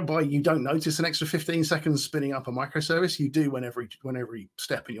you don't notice an extra 15 seconds spinning up a microservice, you do when every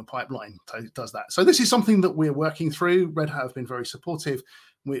step in your pipeline does that. So this is something that we're working through. Red Hat have been very supportive.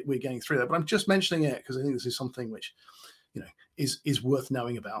 We're getting through that. But I'm just mentioning it because I think this is something which is worth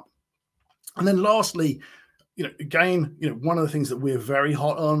knowing about. And then lastly, again, one of the things that we're very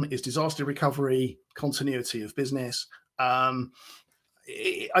hot on is disaster recovery, continuity of business. I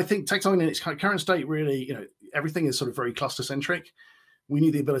think Tekton in its current state, really, everything is sort of very cluster centric. We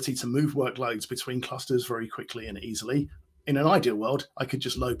need the ability to move workloads between clusters very quickly and easily. In an ideal world, I could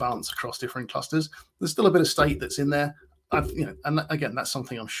just load balance across different clusters. There's still a bit of state that's in there. And again, that's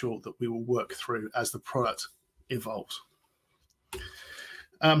something I'm sure that we will work through as the product evolves.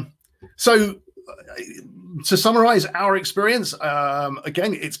 So to summarize our experience,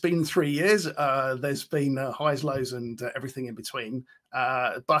 again, it's been 3 years. There's been highs, lows, and everything in between.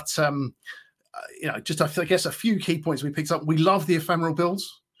 Just I guess a few key points we picked up. We love the ephemeral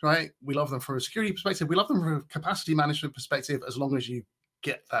builds, right? We love them from a security perspective. We love them from a capacity management perspective, as long as you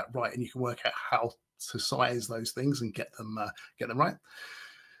get that right and you can work out how to size those things and get them right.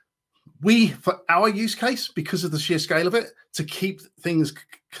 For our use case, because of the sheer scale of it, to keep things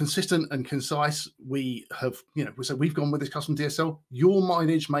consistent and concise, we have, so we've gone with this custom DSL. Your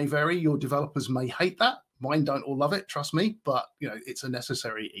mileage may vary. Your developers may hate that. Mine don't all love it, trust me, but it's a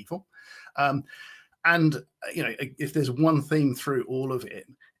necessary evil. If there's one theme through all of it,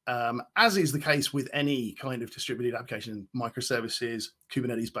 as is the case with any kind of distributed application, microservices,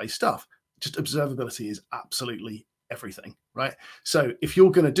 Kubernetes-based stuff, just observability is absolutely everything, right? So if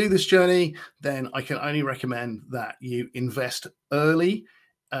you're going to do this journey, then I can only recommend that you invest early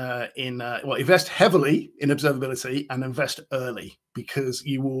invest heavily in observability and invest early, because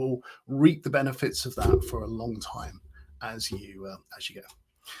you will reap the benefits of that for a long time as you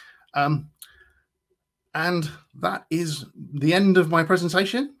go. And that is the end of my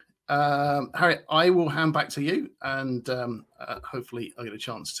presentation. Harry, I will hand back to you, and hopefully I'll get a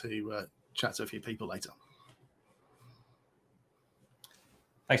chance to chat to a few people later.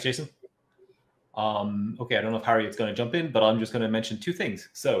 Thanks, Jason. Okay, I don't know if Harry is going to jump in, but I'm just going to mention two things.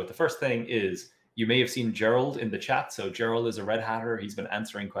 So the first thing is, you may have seen Gerald in the chat. So Gerald is a Red Hatter. He's been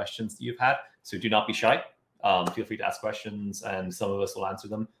answering questions that you've had. So do not be shy. Feel free to ask questions, and some of us will answer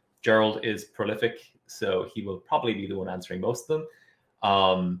them. Gerald is prolific, so he will probably be the one answering most of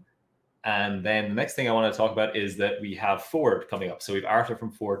them. And then the next thing I want to talk about is that we have Ford coming up. So we have Arthur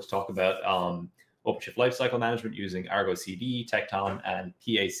from Ford to talk about OpenShift lifecycle management using Argo CD, Tecton, and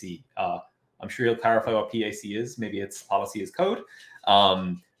PAC. I'm sure he'll clarify what PAC is. Maybe it's policy as code.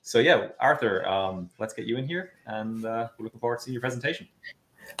 So yeah, Arthur, let's get you in here, and we're looking forward to seeing your presentation.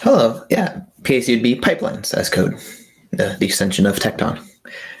 Hello. Yeah, PAC would be pipelines as code, the extension of Tecton.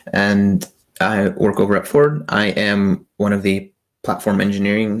 And I work over at Ford. I am one of the platform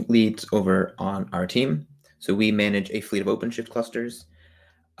engineering leads over on our team. So we manage a fleet of OpenShift clusters,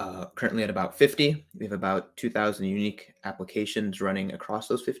 currently at about 50. We have about 2,000 unique applications running across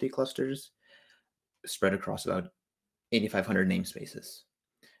those 50 clusters, spread across about 8,500 namespaces.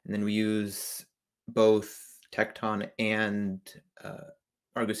 And then we use both Tecton and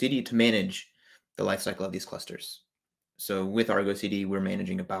Argo CD to manage the lifecycle of these clusters. So with Argo CD, we're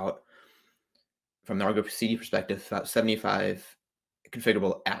managing about, from the Argo CD perspective, about 75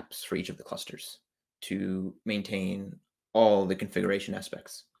 configurable apps for each of the clusters to maintain all the configuration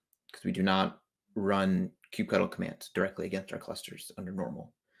aspects, because we do not run kubectl commands directly against our clusters under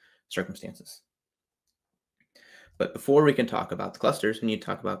normal circumstances. But before we can talk about the clusters, we need to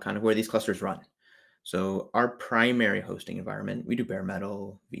talk about kind of where these clusters run. So our primary hosting environment, we do bare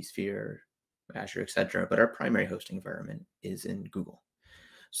metal, vSphere, Azure, etc., but our primary hosting environment is in Google.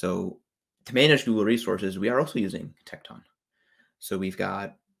 So to manage Google resources, we are also using Tecton. So we've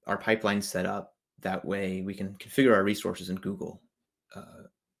got our pipeline set up that way we can configure our resources in Google.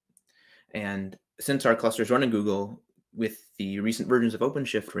 And since our clusters run in Google, with the recent versions of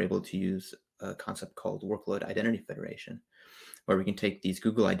OpenShift, we're able to use a concept called workload identity federation, where we can take these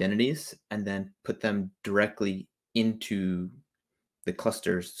Google identities and then put them directly into the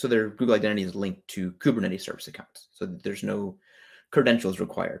clusters. So their Google identity is linked to Kubernetes service accounts, so that there's no credentials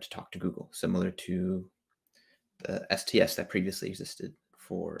required to talk to Google, similar to the STS that previously existed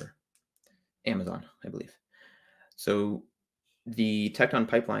for Amazon, I believe. So the Tecton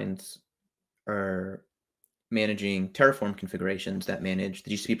pipelines are managing Terraform configurations that manage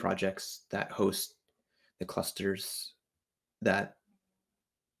the GCP projects that host the clusters that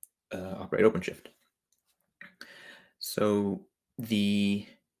operate OpenShift. So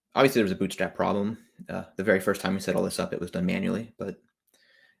obviously there was a bootstrap problem. The very first time we set all this up, it was done manually, but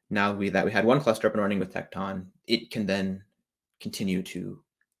now that we had one cluster up and running with Tecton, it can then continue to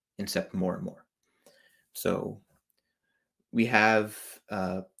incept more and more. So we have,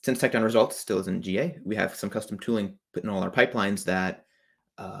 since Tecton results still is in GA, we have some custom tooling put in all our pipelines that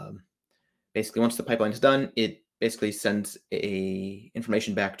basically once the pipeline is done, it basically sends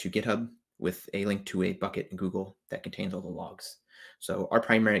information back to GitHub with a link to a bucket in Google that contains all the logs. So our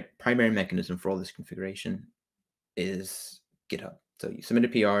primary mechanism for all this configuration is GitHub. So you submit a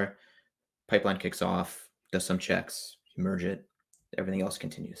PR, pipeline kicks off, does some checks, you merge it, everything else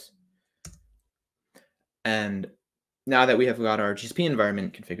continues. And now that we have got our GCP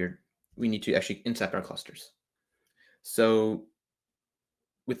environment configured, we need to actually incept our clusters. So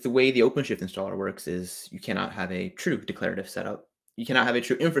with the way the OpenShift installer works is you cannot have a true declarative setup. you cannot have a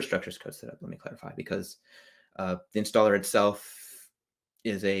true infrastructure as code setup. Let me clarify, because the installer itself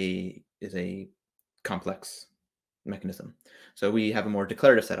is a complex mechanism. So we have a more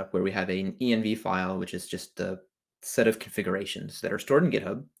declarative setup where we have an env file, which is just a set of configurations that are stored in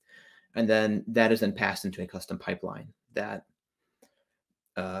GitHub, and then that is then passed into a custom pipeline that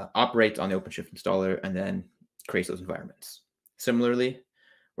operates on the OpenShift installer and then creates those environments. Similarly,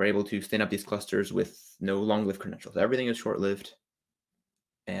 we're able to stand up these clusters with no long-lived credentials. Everything is short-lived,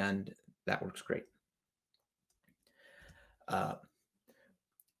 and that works great.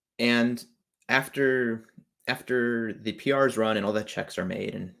 And after the PRs run and all the checks are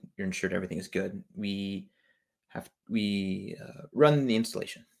made and you're ensured everything is good, we run the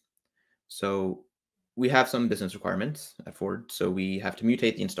installation. So we have some business requirements at Ford, so we have to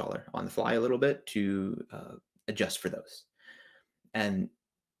mutate the installer on the fly a little bit to adjust for those. And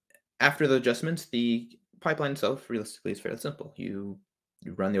after the adjustments, the pipeline itself realistically is fairly simple. You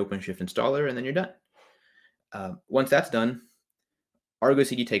run the OpenShift installer and then you're done. Once that's done, Argo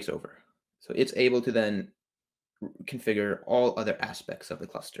CD takes over. So it's able to then configure all other aspects of the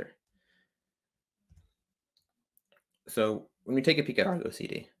cluster. So when we take a peek at Argo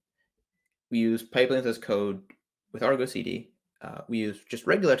CD, we use pipelines as code with Argo CD. We use just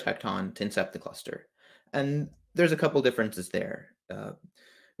regular Tecton to incept the cluster. And there's a couple differences there.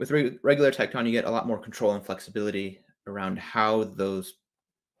 With regular Tecton, you get a lot more control and flexibility around how those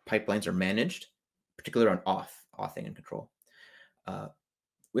pipelines are managed, particularly around authing and control.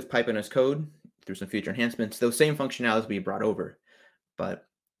 With pipeline as code, through some future enhancements, those same functionalities will be brought over, but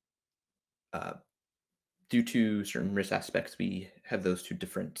due to certain risk aspects, we have those two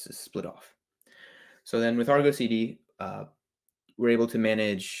differences split off. So then with Argo CD, we're able to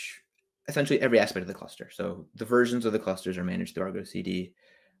manage essentially every aspect of the cluster. So the versions of the clusters are managed through Argo CD,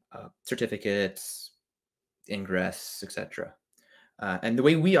 certificates, ingress, etc. And the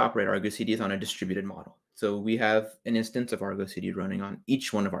way we operate Argo CD is on a distributed model. So we have an instance of Argo CD running on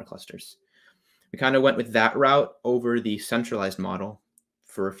each one of our clusters. We kind of went with that route over the centralized model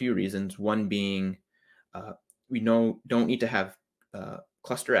for a few reasons. One being we don't need to have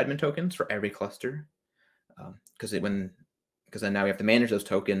cluster admin tokens for every cluster, because then now we have to manage those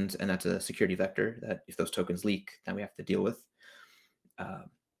tokens, and that's a security vector that if those tokens leak, then we have to deal with.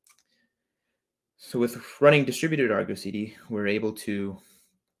 So with running distributed Argo CD, we're able to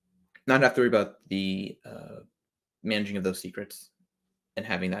not have to worry about the managing of those secrets and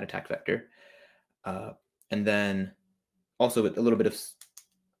having that attack vector. And then also with a little bit of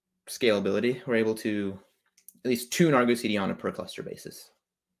scalability, we're able to at least tune Argo CD on a per cluster basis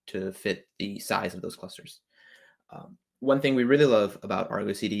to fit the size of those clusters. One thing we really love about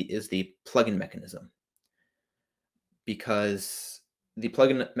Argo CD is the plugin mechanism, because the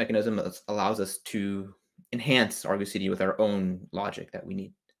plugin mechanism allows us to enhance Argo CD with our own logic that we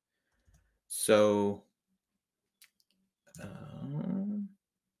need. So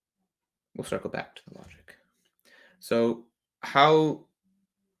we'll circle back to the logic. So how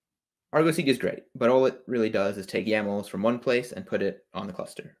Argo CD is great, but all it really does is take YAMLs from one place and put it on the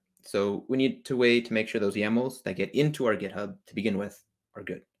cluster. So we need to wait to make sure those YAMLs that get into our GitHub to begin with are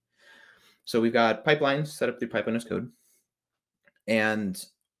good. So we've got pipelines set up through pipeline as code. And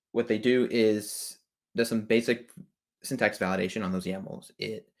what they do is does some basic syntax validation on those YAMLs.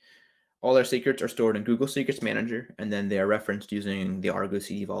 All our secrets are stored in Google Secrets Manager, and then they are referenced using the Argo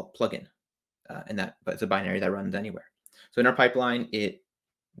CD Vault plugin. But it's a binary that runs anywhere. So in our pipeline, it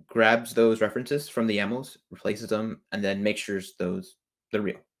grabs those references from the YAMLs, replaces them, and then makes sure they're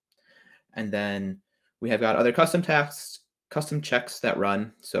real. And then we have got other custom checks that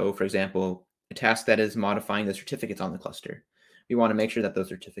run. So for example, a task that is modifying the certificates on the cluster. We want to make sure that those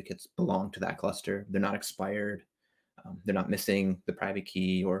certificates belong to that cluster. They're not expired. They're not missing the private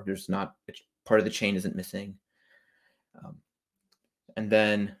key, or there's not part of the chain isn't missing. And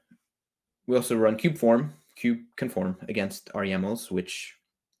then we also run kubeconform against our YAMLs, which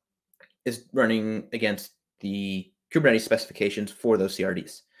is running against the Kubernetes specifications for those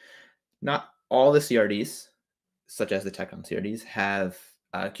CRDs. Not all the CRDs, such as the Tecton CRDs, have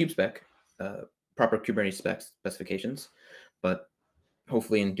kubespec, proper Kubernetes specifications, but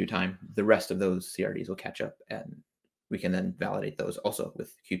hopefully in due time, the rest of those CRDs will catch up, and we can then validate those also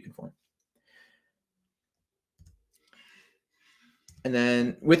with kubeconform. And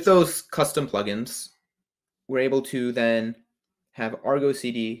then with those custom plugins, we're able to then have Argo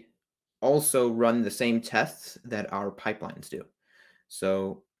CD also run the same tests that our pipelines do.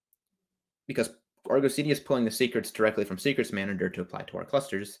 So because Argo CD is pulling the secrets directly from Secrets Manager to apply to our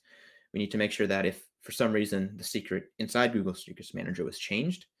clusters, we need to make sure that if for some reason the secret inside Google Secrets Manager was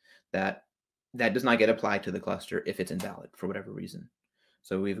changed, that that does not get applied to the cluster if it's invalid for whatever reason.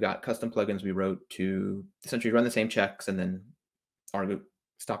 So we've got custom plugins we wrote to essentially run the same checks and then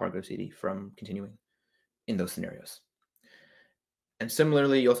stop Argo CD from continuing in those scenarios. And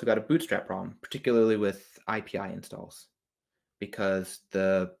similarly, you also got a bootstrap problem, particularly with IPI installs, because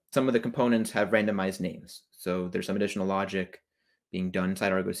some of the components have randomized names. So there's some additional logic being done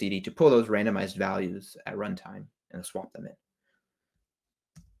inside Argo CD to pull those randomized values at runtime and swap them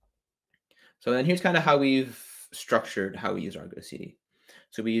in. So then here's kind of how we've structured how we use Argo CD.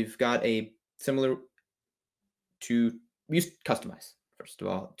 So we've got we use Kustomize, first of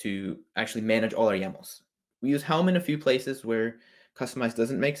all, to actually manage all our YAMLs. We use Helm in a few places where Kustomize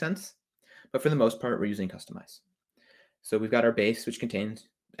doesn't make sense, but for the most part, we're using Kustomize. So we've got our base, which contains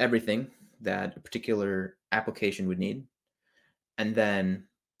everything that a particular application would need. And then,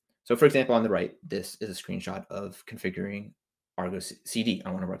 so for example, on the right, this is a screenshot of configuring Argo CD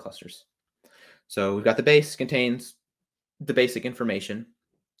on one of our clusters. So we've got the base contains the basic information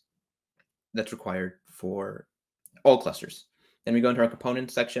that's required for all clusters. Then we go into our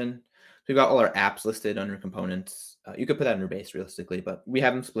components section. We've got all our apps listed under components. You could put that under base realistically, but we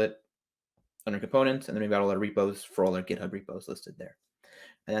have them split under components, and then we've got all our repos for all our GitHub repos listed there.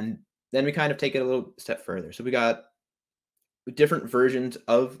 And then we kind of take it a little step further. So we got different versions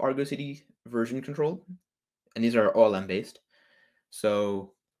of Argo CD version control, and these are OLM based.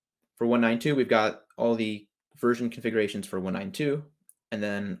 So for 192, we've got all the version configurations for 192, and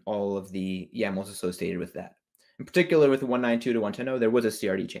then all of the YAMLs associated with that. In particular, with the 192 to 110.0, there was a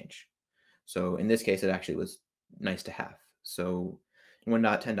CRD change. So in this case, it actually was nice to have. So in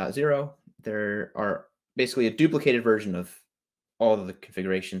 1.10.0, there are basically a duplicated version of all of the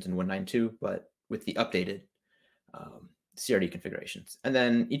configurations in 192, but with the updated CRD configurations. And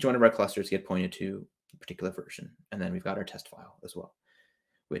then each one of our clusters get pointed to a particular version. And then we've got our test file as well,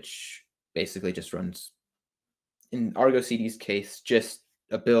 which basically just runs, in Argo CD's case, just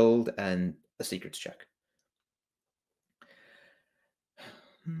a build and a secrets check.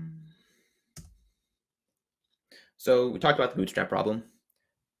 So we talked about the bootstrap problem.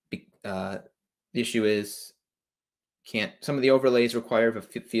 The issue is some of the overlays require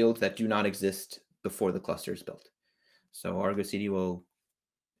fields that do not exist before the cluster is built. So Argo CD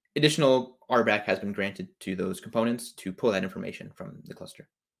additional RBAC has been granted to those components to pull that information from the cluster.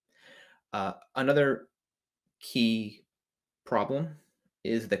 Another key problem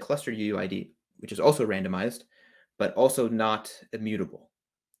is the cluster UUID, which is also randomized, but also not immutable.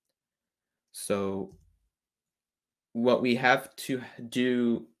 So what we have to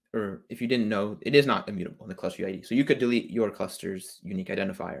do, or if you didn't know, it is not immutable in the cluster UID. So you could delete your cluster's unique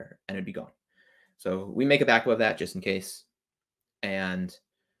identifier and it'd be gone. So we make a backup of that just in case. And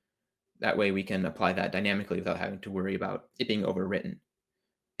that way we can apply that dynamically without having to worry about it being overwritten.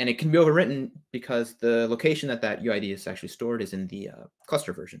 And it can be overwritten because the location that UID is actually stored is in the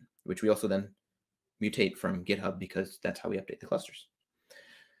cluster version, which we also then mutate from GitHub because that's how we update the clusters.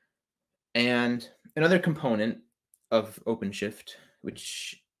 And another component of OpenShift,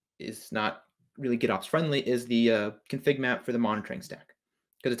 which is not really GitOps friendly, is the config map for the monitoring stack,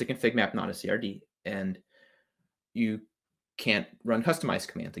 because it's a config map, not a CRD. And you can't run customized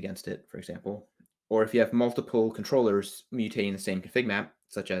commands against it, for example. Or if you have multiple controllers mutating the same config map,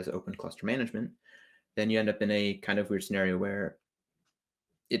 such as Open Cluster Management, then you end up in a kind of weird scenario where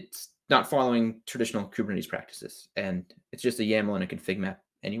it's not following traditional Kubernetes practices, and it's just a YAML and a config map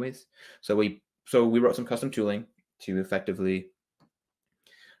anyways. So we wrote some custom tooling to effectively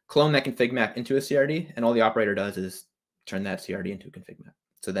clone that config map into a CRD, and all the operator does is turn that CRD into a config map.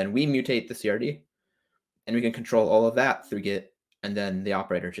 So then we mutate the CRD, and we can control all of that through Git, and then the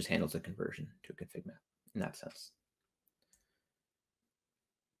operator just handles the conversion to a config map in that sense.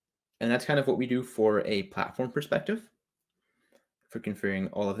 And that's kind of what we do for a platform perspective for configuring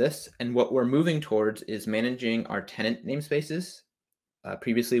all of this. And what we're moving towards is managing our tenant namespaces.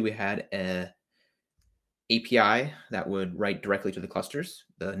 Previously, we had an API that would write directly to the clusters,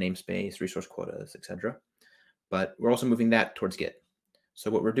 the namespace, resource quotas, etc. But we're also moving that towards Git. So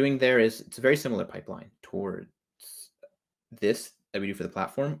what we're doing there is it's a very similar pipeline towards this that we do for the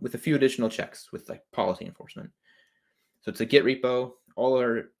platform, with a few additional checks with like policy enforcement. So it's a Git repo. All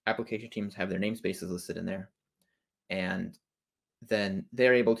our application teams have their namespaces listed in there. And then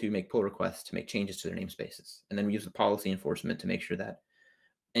they're able to make pull requests to make changes to their namespaces. And then we use the policy enforcement to make sure that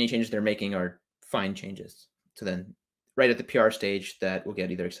any changes they're making are fine changes. So then right at the PR stage, that will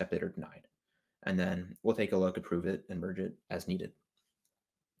get either accepted or denied. And then we'll take a look, approve it, and merge it as needed.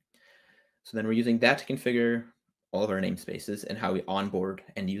 So then we're using that to configure all of our namespaces and how we onboard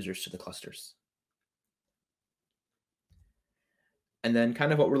end users to the clusters. And then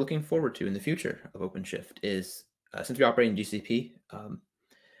kind of what we're looking forward to in the future of OpenShift is, since we operate in GCP,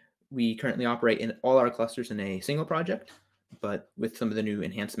 we currently operate in all our clusters in a single project, but with some of the new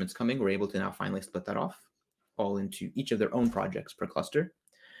enhancements coming, we're able to now finally split that off all into each of their own projects per cluster.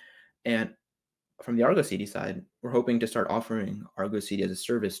 And from the Argo CD side, we're hoping to start offering Argo CD as a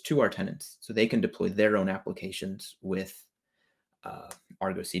service to our tenants so they can deploy their own applications with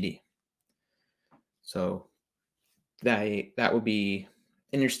Argo CD. So that would be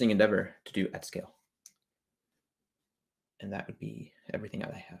an interesting endeavor to do at scale. And that would be everything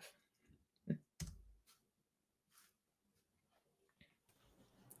that I have.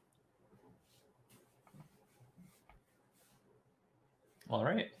 All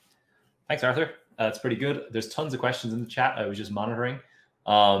right. Thanks, Arthur. That's pretty good. There's tons of questions in the chat. I was just monitoring.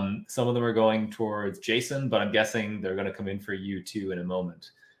 Some of them are going towards Jason, but I'm guessing they're going to come in for you too in a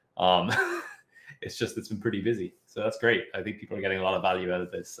moment. It's just, it's been pretty busy. So that's great. I think people are getting a lot of value out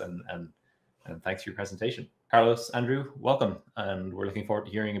of this, and thanks for your presentation. Carlos, Andrew, welcome. And we're looking forward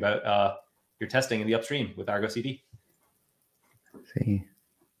to hearing about your testing in the upstream with Argo CD. Let's see.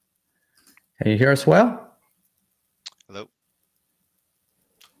 Can you hear us well? Hello.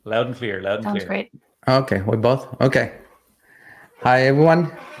 Loud and clear, loud and clear. Sounds great. Okay, we both. Okay. Hi,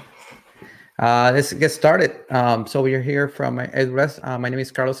 everyone. Let's get started. So we are here from AWS. My name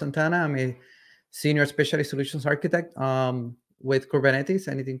is Carlos Santana. I'm a Senior Specialist Solutions Architect with Kubernetes,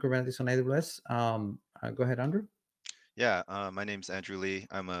 anything Kubernetes on AWS. Go ahead, Andrew. Yeah, my name's Andrew Lee.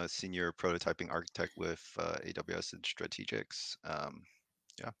 I'm a Senior Prototyping Architect with AWS and Strategics.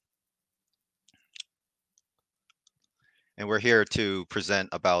 Yeah. And we're here to present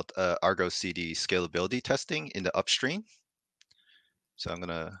about Argo CD scalability testing in the upstream. So I'm going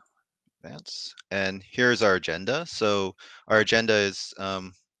to advance. And here's our agenda. So our agenda is,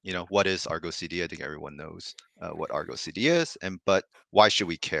 what is Argo CD? I think everyone knows what Argo CD is, but why should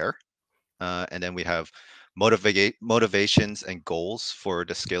we care? And then we have motivations and goals for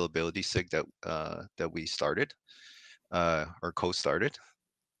the scalability SIG that we started or co-started.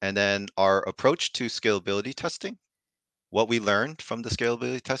 And then our approach to scalability testing, what we learned from the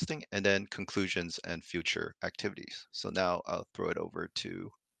scalability testing, and then conclusions and future activities. So now I'll throw it over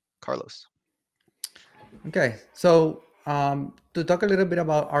to Carlos. Okay, so to talk a little bit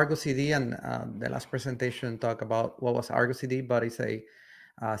about Argo CD, and the last presentation talked about what was Argo CD, but it's a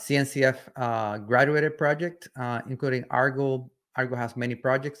CNCF graduated project, including Argo. Argo has many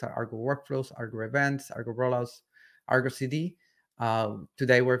projects: Argo workflows, Argo events, Argo rollouts, Argo CD.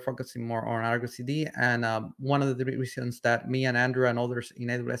 Today we're focusing more on Argo CD, and one of the reasons that me and Andrew and others in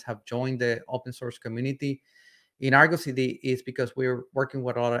AWS have joined the open source community in Argo CD is because we're working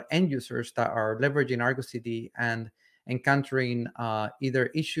with a lot of end users that are leveraging Argo CD and encountering either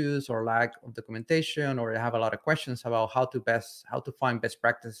issues or lack of documentation, or have a lot of questions about how to find best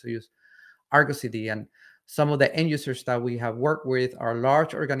practices to use Argo CD. And some of the end users that we have worked with are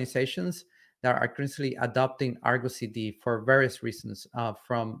large organizations that are currently adopting Argo CD for various reasons,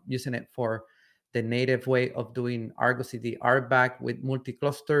 from using it for the native way of doing Argo CD RBAC with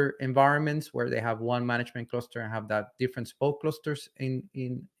multi-cluster environments where they have one management cluster and have that different spoke clusters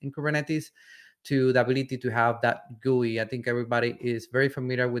in Kubernetes, to the ability to have that GUI. I think everybody is very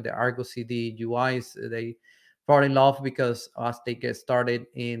familiar with the Argo CD UIs. They fall in love because as they get started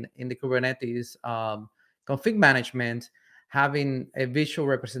in the Kubernetes config management, having a visual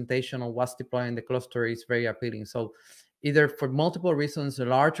representation of what's deployed in the cluster is very appealing. So either for multiple reasons,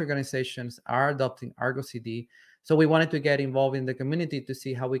 large organizations are adopting Argo CD. So we wanted to get involved in the community to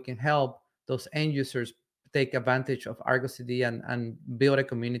see how we can help those end users take advantage of Argo CD and build a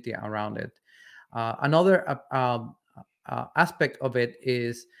community around it. Another aspect of it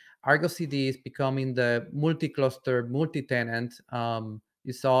is Argo CD is becoming the multi-cluster, multi-tenant.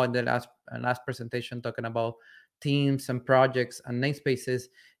 You saw in the last presentation talking about teams and projects and namespaces.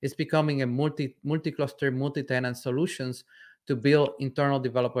 Is becoming a multi-cluster, multi-tenant solutions to build internal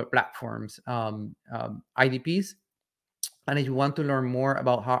developer platforms, IDPs. And if you want to learn more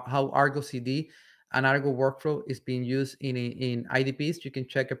about how Argo CD and Argo workflow is being used in IDPs, you can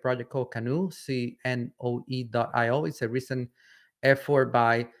check a project called Canoe, CNOE.io. It's a recent effort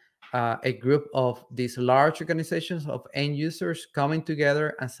by a group of these large organizations of end users coming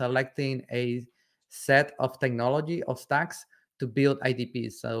together and selecting a set of technology of stacks to build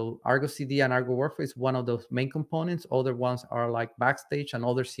IDPs. So Argo CD and Argo Workflow is one of those main components. Other ones are like Backstage and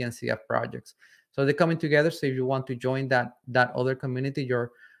other CNCF projects. So they're coming together. So if you want to join that other community,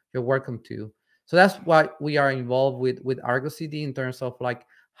 you're welcome to. So that's why we are involved with Argo CD in terms of like,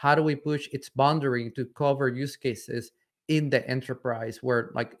 how do we push its boundary to cover use cases in the enterprise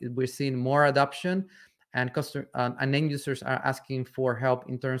where like we're seeing more adoption and end users are asking for help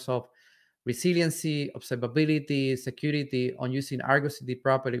in terms of resiliency, observability, security on using Argo CD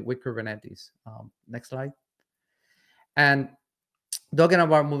properly with Kubernetes. Next slide. And talking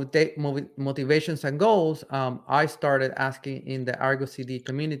about motivations and goals, I started asking in the Argo CD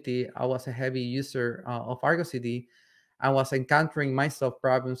community. I was a heavy user of Argo CD. I was encountering myself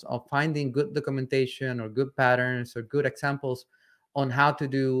problems of finding good documentation or good patterns or good examples on how to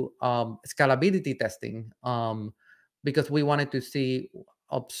do scalability testing, because we wanted to see,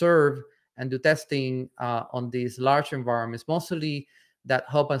 observe, and do testing on these large environments, mostly that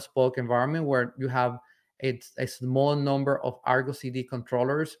hub and spoke environment where you have a small number of Argo CD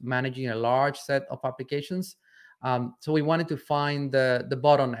controllers managing a large set of applications. So we wanted to find the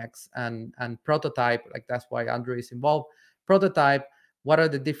bottlenecks and prototype, like that's why Andrew is involved, prototype what are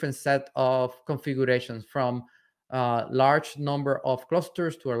the different set of configurations from large number of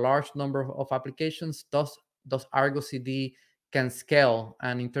clusters to a large number of applications. Those Argo CD can scale.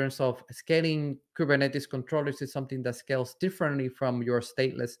 And in terms of scaling, Kubernetes controllers is something that scales differently from your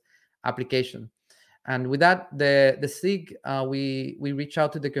stateless application. And with that, the SIG, we reached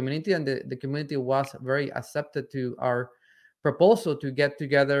out to the community, and the community was very accepted to our proposal to get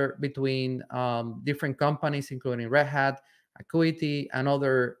together between different companies, including Red Hat, Acuity, and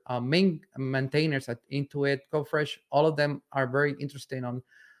other main maintainers at Intuit, CodeFresh. All of them are very interested on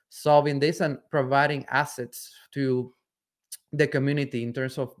solving this and providing assets to the community in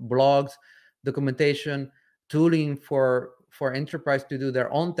terms of blogs, documentation, tooling for enterprise to do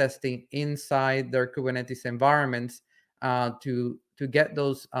their own testing inside their Kubernetes environments to get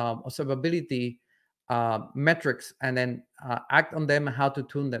those observability metrics and then act on them and how to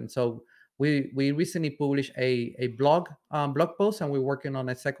tune them. So we recently published a blog post, and we're working on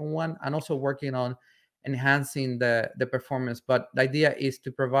a second one, and also working on enhancing the performance. But the idea is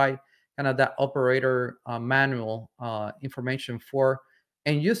to provide kind of that operator manual information for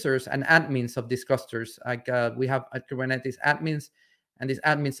end users and admins of these clusters. Like we have at Kubernetes admins, and these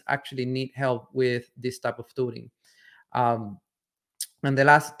admins actually need help with this type of tooling. And the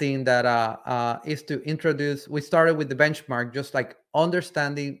last thing that is to introduce, we started with the benchmark, just like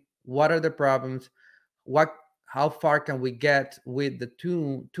understanding what are the problems, how far can we get with the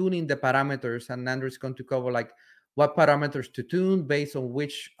tuning the parameters, and Andrew's going to cover like what parameters to tune based on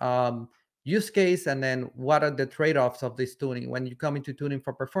which use case, and then what are the trade-offs of this tuning. When you come into tuning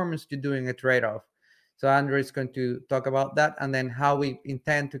for performance, you're doing a trade-off. So Andrew is going to talk about that, and then how we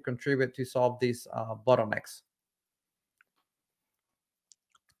intend to contribute to solve these bottlenecks.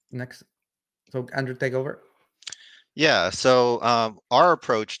 Next. So Andrew, take over. Yeah, so our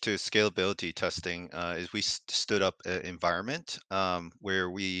approach to scalability testing is we stood up an environment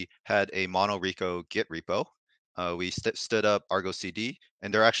where we had a monorepo Git repo. We stood up Argo CD,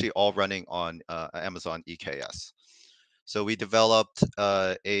 and they're actually all running on Amazon EKS. So we developed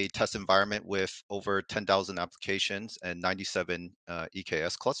a test environment with over 10,000 applications and 97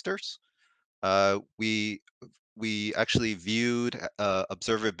 EKS clusters. We actually viewed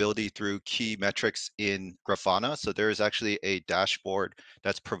observability through key metrics in Grafana. So there is actually a dashboard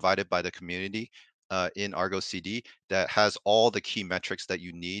that's provided by the community in Argo CD that has all the key metrics that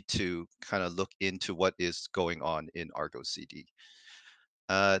you need to kind of look into what is going on in Argo CD.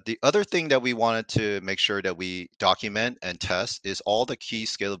 The other thing that we wanted to make sure that we document and test is all the key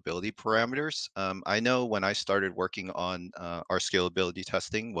scalability parameters. I know when I started working on our scalability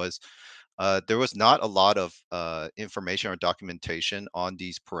testing there was not a lot of information or documentation on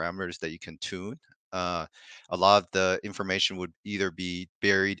these parameters that you can tune. A lot of the information would either be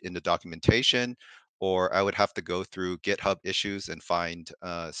buried in the documentation, or I would have to go through GitHub issues and find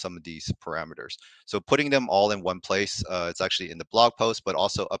some of these parameters. So putting them all in one place, it's actually in the blog post, but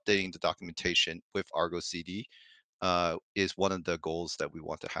also updating the documentation with Argo CD is one of the goals that we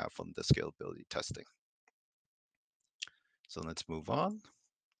want to have from the scalability testing. So let's move on.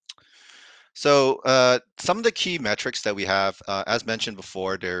 So some of the key metrics that we have, as mentioned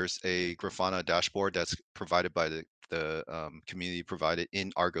before, there's a Grafana dashboard that's provided by the community provided in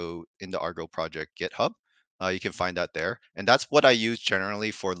the Argo project GitHub. You can find that there. And that's what I use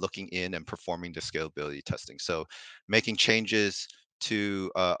generally for looking in and performing the scalability testing. So making changes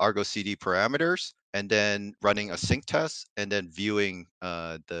to Argo CD parameters, and then running a sync test, and then viewing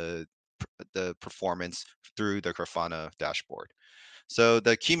the performance through the Grafana dashboard. So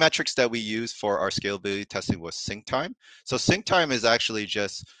the key metrics that we use for our scalability testing was sync time. So sync time is actually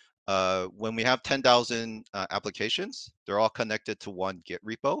just when we have 10,000 applications, they're all connected to one Git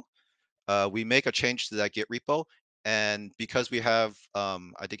repo. We make a change to that Git repo, and because we have,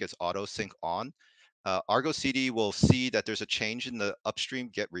 I think it's auto sync on, Argo CD will see that there's a change in the upstream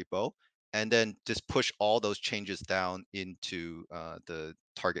Git repo, and then just push all those changes down into the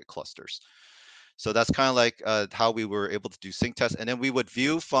target clusters. So that's kind of like how we were able to do sync tests. And then we would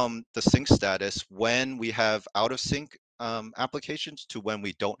view from the sync status when we have out of sync applications to when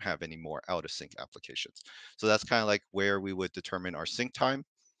we don't have any more out of sync applications. So that's kind of like where we would determine our sync time.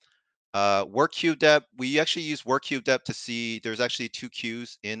 Work queue depth, we actually use work queue depth to see there's actually 2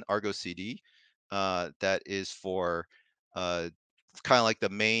 queues in Argo CD that is for kind of like the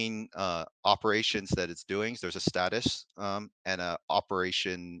main operations that it's doing. So there's a status and a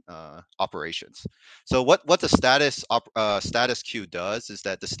operation operations. So what the status queue does is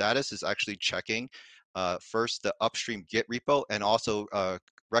that the status is actually checking first the upstream Git repo and also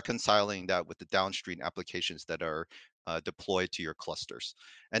reconciling that with the downstream applications that are deployed to your clusters.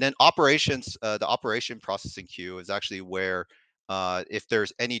 And then operations, the operation processing queue is actually where if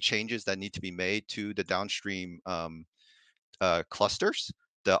there's any changes that need to be made to the downstream clusters,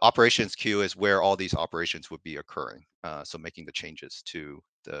 the operations queue is where all these operations would be occurring. So making the changes to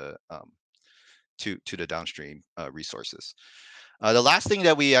the downstream resources. The last thing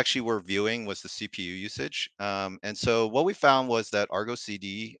that we actually were viewing was the CPU usage. And so what we found was that Argo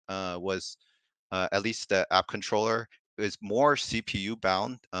CD was, at least the app controller, is more CPU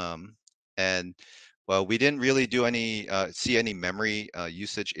bound. And well, we didn't really do any see any memory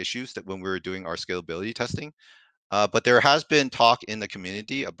usage issues that when we were doing our scalability testing. But there has been talk in the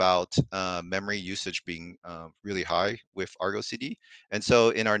community about memory usage being really high with Argo CD. And so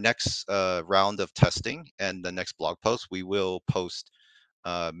in our next round of testing and the next blog post, we will post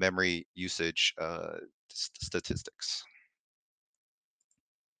memory usage statistics.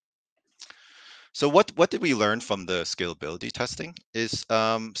 So what did we learn from the scalability testing is,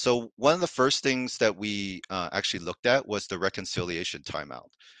 so one of the first things that we actually looked at was the reconciliation timeout.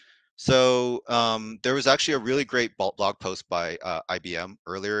 So there was actually a really great blog post by IBM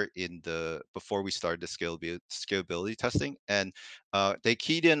earlier before we started the scalability testing, and they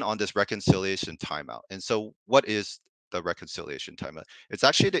keyed in on this reconciliation timeout. And so what is the reconciliation timeout? It's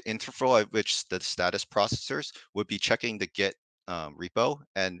actually the interval at which the status processors would be checking the Git repo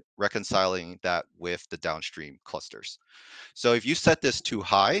and reconciling that with the downstream clusters. So if you set this too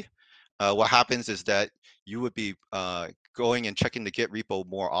high, what happens is that you would be going and checking the Git repo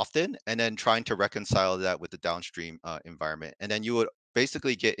more often and then trying to reconcile that with the downstream environment. And then you would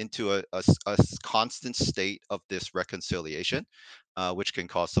basically get into a constant state of this reconciliation, which can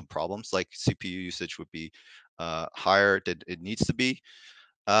cause some problems, like CPU usage would be higher than it needs to be.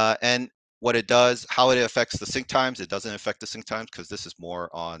 And what it does, how it affects the sync times, it doesn't affect the sync times because this is more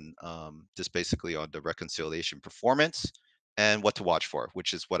on just basically on the reconciliation performance and what to watch for,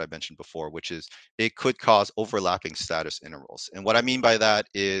 which is what I mentioned before, which is it could cause overlapping status intervals. And what I mean by that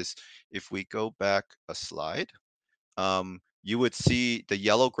is if we go back a slide, you would see the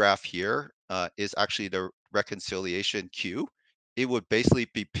yellow graph here is actually the reconciliation queue. It would basically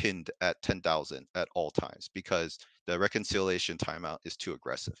be pinned at 10,000 at all times because the reconciliation timeout is too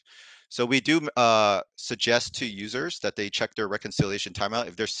aggressive. So we do suggest to users that they check their reconciliation timeout.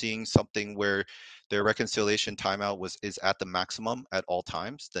 If they're seeing something where their reconciliation timeout is at the maximum at all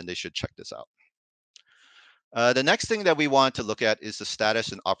times, then they should check this out. The next thing that we want to look at is the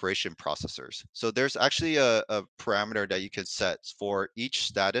status and operation processors. So there's actually a parameter that you can set for each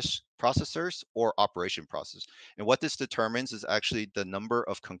status processors or operation process. And what this determines is actually the number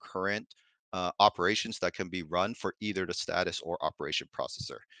of concurrent operations that can be run for either the status or operation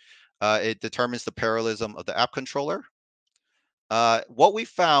processor. It determines the parallelism of the app controller. What we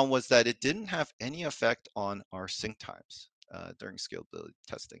found was that it didn't have any effect on our sync times during scalability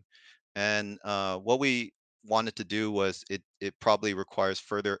testing. And what we wanted to do was it probably requires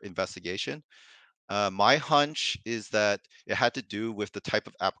further investigation. My hunch is that it had to do with the type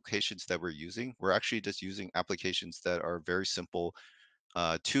of applications that we're using. We're actually just using applications that are very simple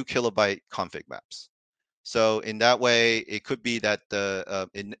 2 kilobyte config maps. So in that way, it could be that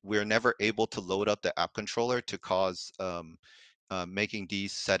we're never able to load up the app controller to cause making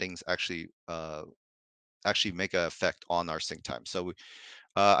these settings actually make an effect on our sync time. So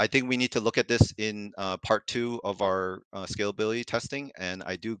I think we need to look at this in part 2 of our scalability testing, and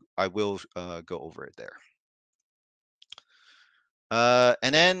I will go over it there.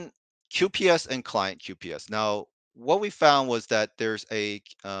 And then QPS and client QPS. Now, what we found was that there's a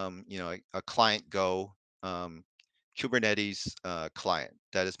client Go Kubernetes client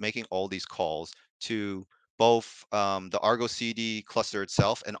that is making all these calls to both the Argo CD cluster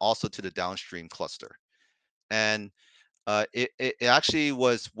itself and also to the downstream cluster. And it actually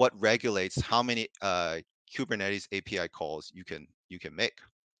was what regulates how many Kubernetes API calls you can make.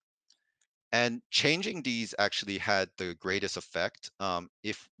 And changing these actually had the greatest effect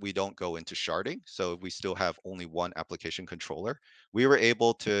if we don't go into sharding. So if we still have only one application controller, we were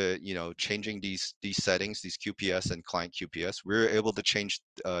able to, changing these settings, these QPS and client QPS, we were able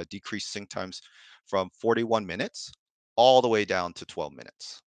to decrease sync times from 41 minutes all the way down to 12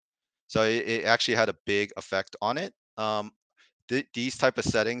 minutes. So it actually had a big effect on it. These type of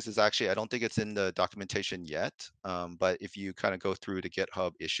settings is actually, I don't think it's in the documentation yet, but if you kind of go through the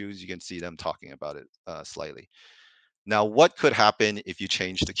GitHub issues, you can see them talking about it slightly. Now, what could happen if you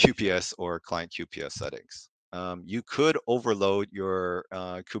change the QPS or client QPS settings? You could overload your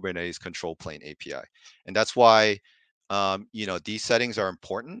Kubernetes control plane API. And that's why, these settings are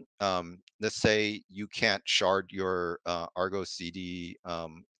important. Let's say you can't shard your Argo CD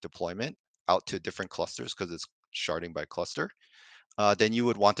deployment out to different clusters because it's sharding by cluster. Then you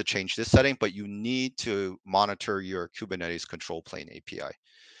would want to change this setting, but you need to monitor your Kubernetes control plane API.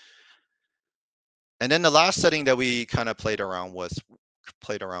 And then the last setting that we kind of played around with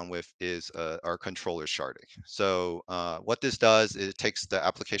is our controller sharding. So what this does is it takes the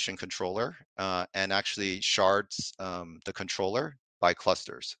application controller and actually shards the controller by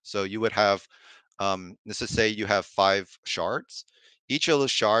clusters. So you would have, let's just say you have 5 shards. Each of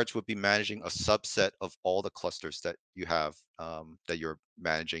those shards would be managing a subset of all the clusters that you have that you're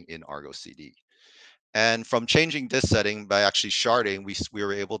managing in Argo CD. And from changing this setting by actually sharding, we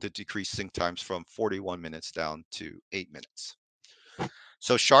were able to decrease sync times from 41 minutes down to 8 minutes.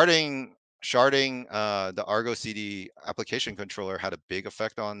 So sharding the Argo CD application controller had a big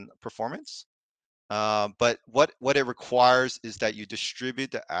effect on performance. But what it requires is that you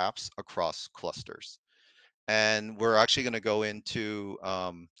distribute the apps across clusters. And we're actually going to go into,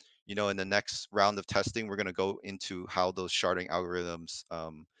 in the next round of testing, we're going to go into how those sharding algorithms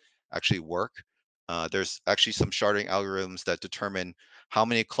actually work. There's actually some sharding algorithms that determine how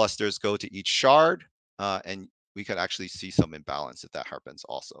many clusters go to each shard, and we can actually see some imbalance if that happens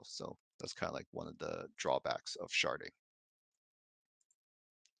also. So that's kind of like one of the drawbacks of sharding.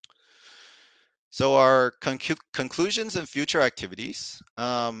 So our conclusions and future activities.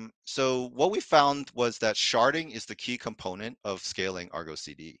 So what we found was that sharding is the key component of scaling Argo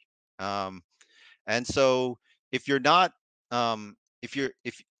CD. And so if you're not, if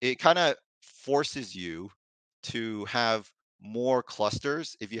it kind of forces you to have more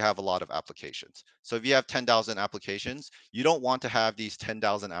clusters if you have a lot of applications. So if you have 10,000 applications, you don't want to have these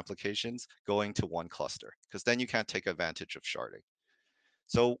 10,000 applications going to one cluster because then you can't take advantage of sharding.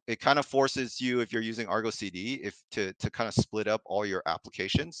 So it kind of forces you, if you're using Argo CD, to kind of split up all your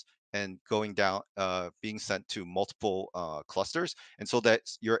applications and going down, being sent to multiple clusters, and so that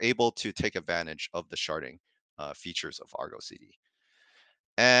you're able to take advantage of the sharding features of Argo CD.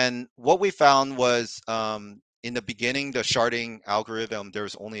 And what we found was in the beginning, the sharding algorithm, there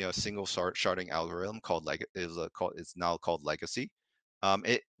was only a single sharding algorithm called it's now called Legacy.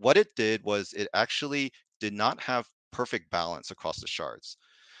 What it did was it actually did not have perfect balance across the shards.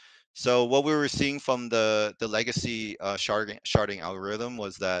 So what we were seeing from the legacy sharding algorithm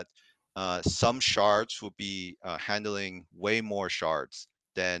was that some shards would be handling way more shards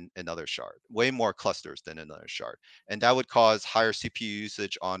than another shard, way more clusters than another shard, and that would cause higher CPU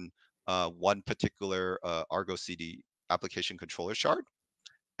usage on one particular Argo CD application controller shard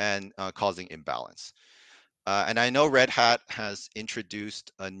and causing imbalance. And I know Red Hat has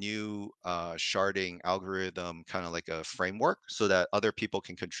introduced a new sharding algorithm, kind of like a framework, so that other people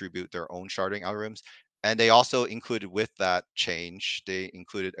can contribute their own sharding algorithms. And they also included with that change, they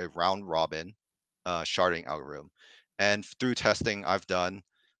included a round robin sharding algorithm. And through testing I've done,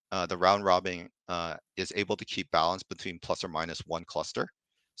 the round robin is able to keep balance between plus or minus one cluster.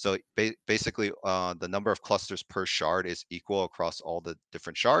 So basically, the number of clusters per shard is equal across all the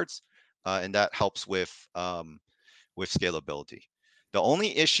different shards. And that helps with scalability. The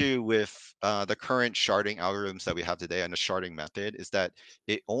only issue with the current sharding algorithms that we have today and the sharding method is that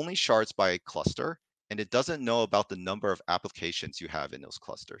it only shards by cluster, and it doesn't know about the number of applications you have in those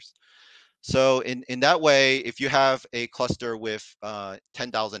clusters. So in that way, if you have a cluster with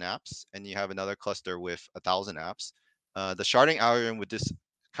 10,000 apps and you have another cluster with 1,000 apps, the sharding algorithm would just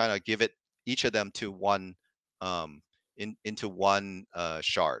kind of give it each of them to one into one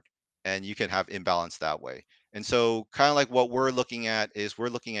shard, and you can have imbalance that way. And so kind of like what we're looking at is we're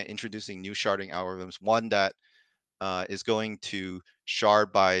looking at introducing new sharding algorithms, one that is going to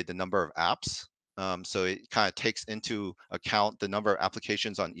shard by the number of apps. So it kind of takes into account the number of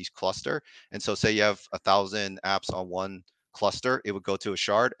applications on each cluster. And so say you have 1,000 apps on one cluster, it would go to a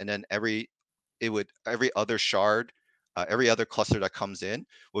shard, and then every other shard, every other cluster that comes in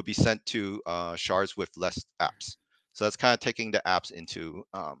would be sent to shards with less apps. So that's kind of taking the apps into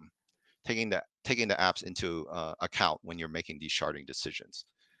taking the apps into account when you're making these sharding decisions.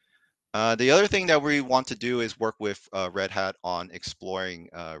 The other thing that we want to do is work with Red Hat on exploring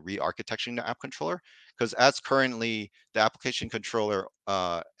re-architecturing the app controller, because as currently the application controller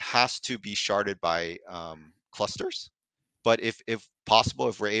has to be sharded by clusters. But if possible,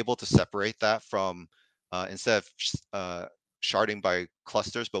 if we're able to separate that from instead of sharding by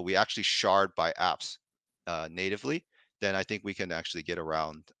clusters, but we actually shard by apps natively, then I think we can actually get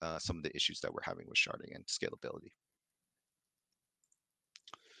around some of the issues that we're having with sharding and scalability.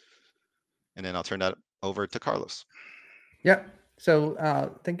 And then I'll turn that over to Carlos. Yeah. So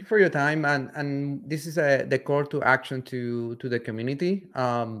thank you for your time, and this is the call to action to the community.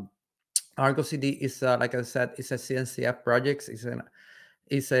 Argo CD is like I said, it's a CNCF project.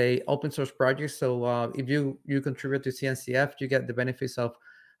 It's a open source project. So if you contribute to CNCF, you get the benefits of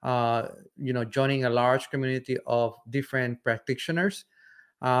joining a large community of different practitioners.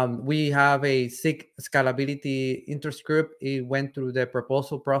 We have a SIG scalability interest group. It went through the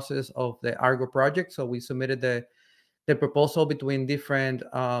proposal process of the Argo project. So we submitted the proposal between different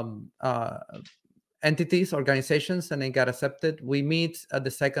entities, organizations, and it got accepted. We meet at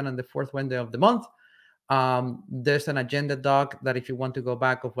the second and the fourth Wednesday of the month. There's an agenda doc that if you want to go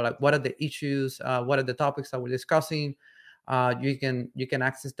back of what are the issues, what are the topics that we're discussing, you can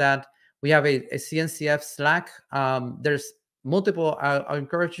access that. We have a CNCF Slack. There's multiple. I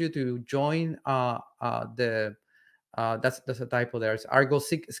encourage you to join that's a typo there. It's Argo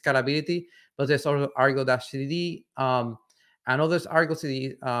Scalability, but there's also Argo-CD and others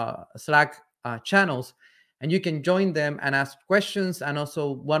Argo-CD Slack channels, and you can join them and ask questions. And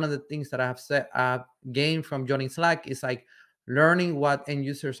also one of the things that I have gained from joining Slack is like learning what end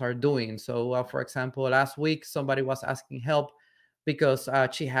users are doing. So for example, last week, somebody was asking help because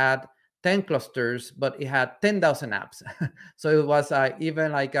she had 10 clusters, but it had 10,000 apps. So it was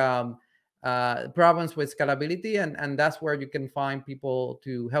even like problems with scalability, and that's where you can find people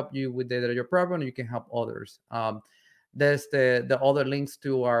to help you with your problem, and you can help others. There's the other links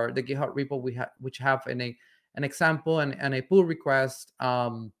to the GitHub repo which have an example and a pull request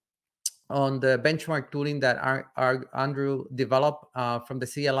on the benchmark tooling that Andrew developed from the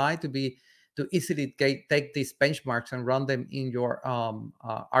CLI to easily take these benchmarks and run them in your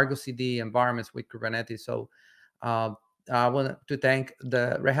Argo CD environments with Kubernetes. So I want to thank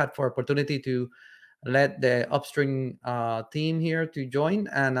the Red Hat for opportunity to let the upstream team here to join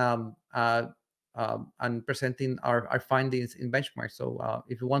and presenting our findings in benchmark. So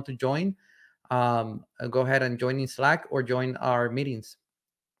if you want to join, go ahead and join in Slack or join our meetings.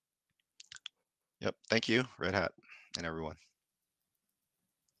 Yep. Thank you, Red Hat, and everyone.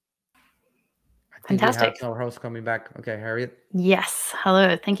 I think Fantastic. we have our host coming back. Okay, Harriet. Yes.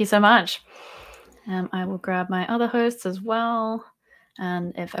 Hello. Thank you so much. I will grab my other hosts as well.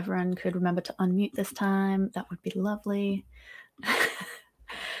 And if everyone could remember to unmute this time, that would be lovely.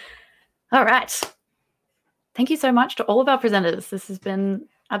 All right. Thank you so much to all of our presenters. This has been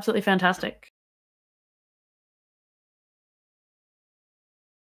absolutely fantastic.